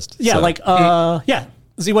 not buzzed. Yeah, so.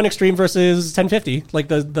 Z1 Extreme versus 1050, like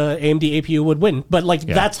the AMD APU would win. But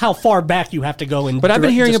that's how far back you have to go. But I've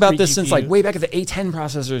been hearing about this since way back at the A10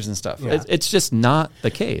 processors and stuff. Yeah. It's just not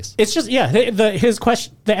the case. It's just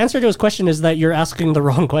the answer to his question is that you're asking the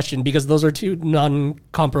wrong question, because those are two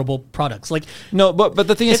non-comparable products. Like, no, but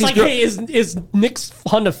the thing is, it's like, hey, is Nick's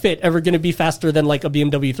Honda Fit ever going to be faster than like a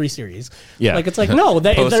BMW 3 Series? Yeah, like it's like no,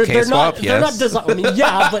 they're not. Yes. They're not designed. I mean,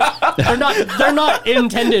 yeah, but they're not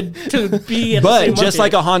intended to be. At the same just market.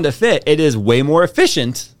 like a Honda Fit, it is way more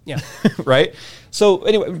efficient. Yeah. Right? So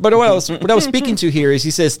anyway, but what I was speaking to here is,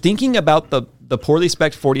 he says, thinking about the poorly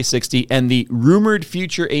spec'd 4060 and the rumored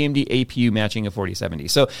future AMD APU matching a 4070.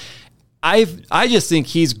 So I just think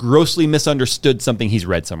he's grossly misunderstood something he's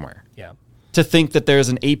read somewhere. Yeah. To think that there's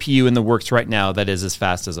an APU in the works right now that is as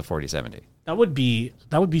fast as a 4070. That would be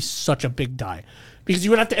such a big die, because you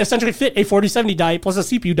would have to essentially fit a 4070 die plus a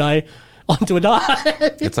CPU die onto a die.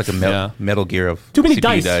 It's like a Metal Gear of too many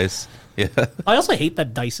CPU dice. Yeah. I also hate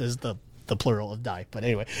that dice is the plural of die, but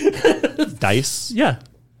anyway. Dice? Yeah.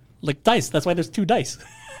 Like dice. That's why there's two dice.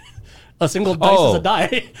 A single dice is a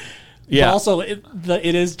die. Yeah. But also,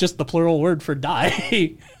 it is just the plural word for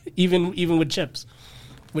die, even with chips,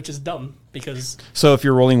 which is dumb because. So if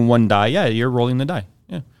you're rolling one die, you're rolling the die.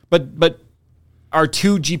 Yeah. But are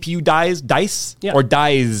two GPU dice? Yeah. Or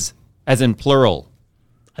dies as in plural?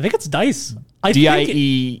 I think it's dice.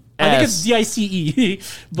 DIES? I think it's D-I-C-E.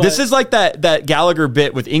 But This is like that Gallagher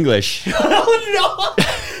bit with English. oh, no.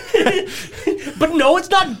 But no, it's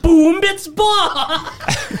not boom, it's bomb.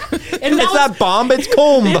 And It's not bomb, it's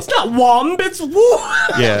comb. It's not womb, it's woo.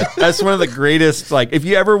 Yeah, that's one of the greatest. Like, if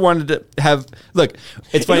you ever wanted to have, look,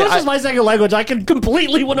 it's funny. English is my second language. I can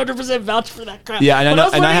completely 100% vouch for that crap. Yeah, and I But know,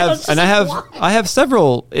 was and I wondering, have, was and just I have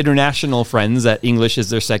several international friends that English is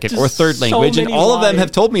their second or Just third so language, and many all of them lies.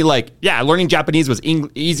 have told me like, yeah, learning Japanese was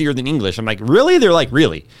easier than English. I'm like, really? They're like,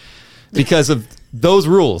 really, because of those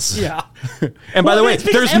rules. Yeah. And by Well, the way, it's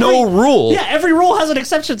because there's no rule. Yeah, every rule has an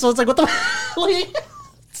exception. So it's like, what the?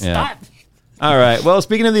 Stop. All right. Well,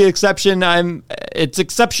 speaking of the exception, it's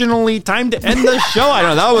exceptionally time to end the show. I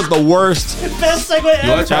know that was the worst. Best segue ever.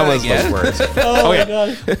 wanna try That was again? the worst. Oh my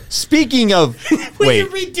Okay. god. Speaking of, Were you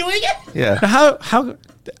wait, redoing it? Yeah. how?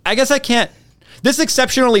 I guess I can't. This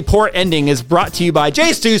exceptionally poor ending is brought to you by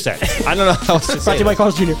Jay's 2 cents. I don't know how else to Brought say to you by it.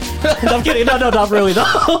 Carl's Jr. No, I'm kidding. No, not really.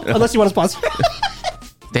 No. Unless you want to sponsor.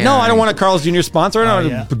 Damn. No, I don't want a Carl's Jr. sponsor. I don't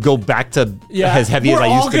yeah. want to go back to Yeah. as heavy as I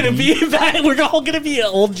used to be. We're all gonna be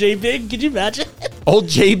old J Big. Could you imagine? Old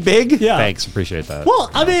Jay Big? Yeah. Thanks. Appreciate that. Well,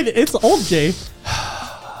 I mean, it's old J.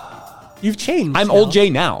 You've changed. I'm now. old Jay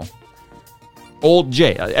now. Old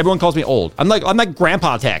Jay. Everyone calls me old. I'm like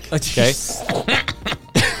Grandpa Tech. Okay.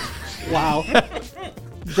 Wow.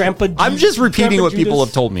 Grandpa. I'm just repeating Grandpa what people Judas.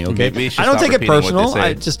 have told me. Okay. Maybe you should I don't stop take it repeating what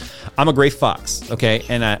they personal. say. I'm a gray fox. Okay,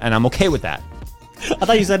 and I'm okay with that. I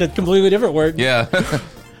thought you said a completely different word. Yeah.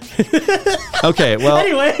 Okay. Well.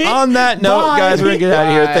 Anyway, on that note, bye. guys, we're gonna get out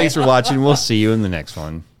of here. Bye. Thanks for watching. We'll see you in the next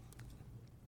one.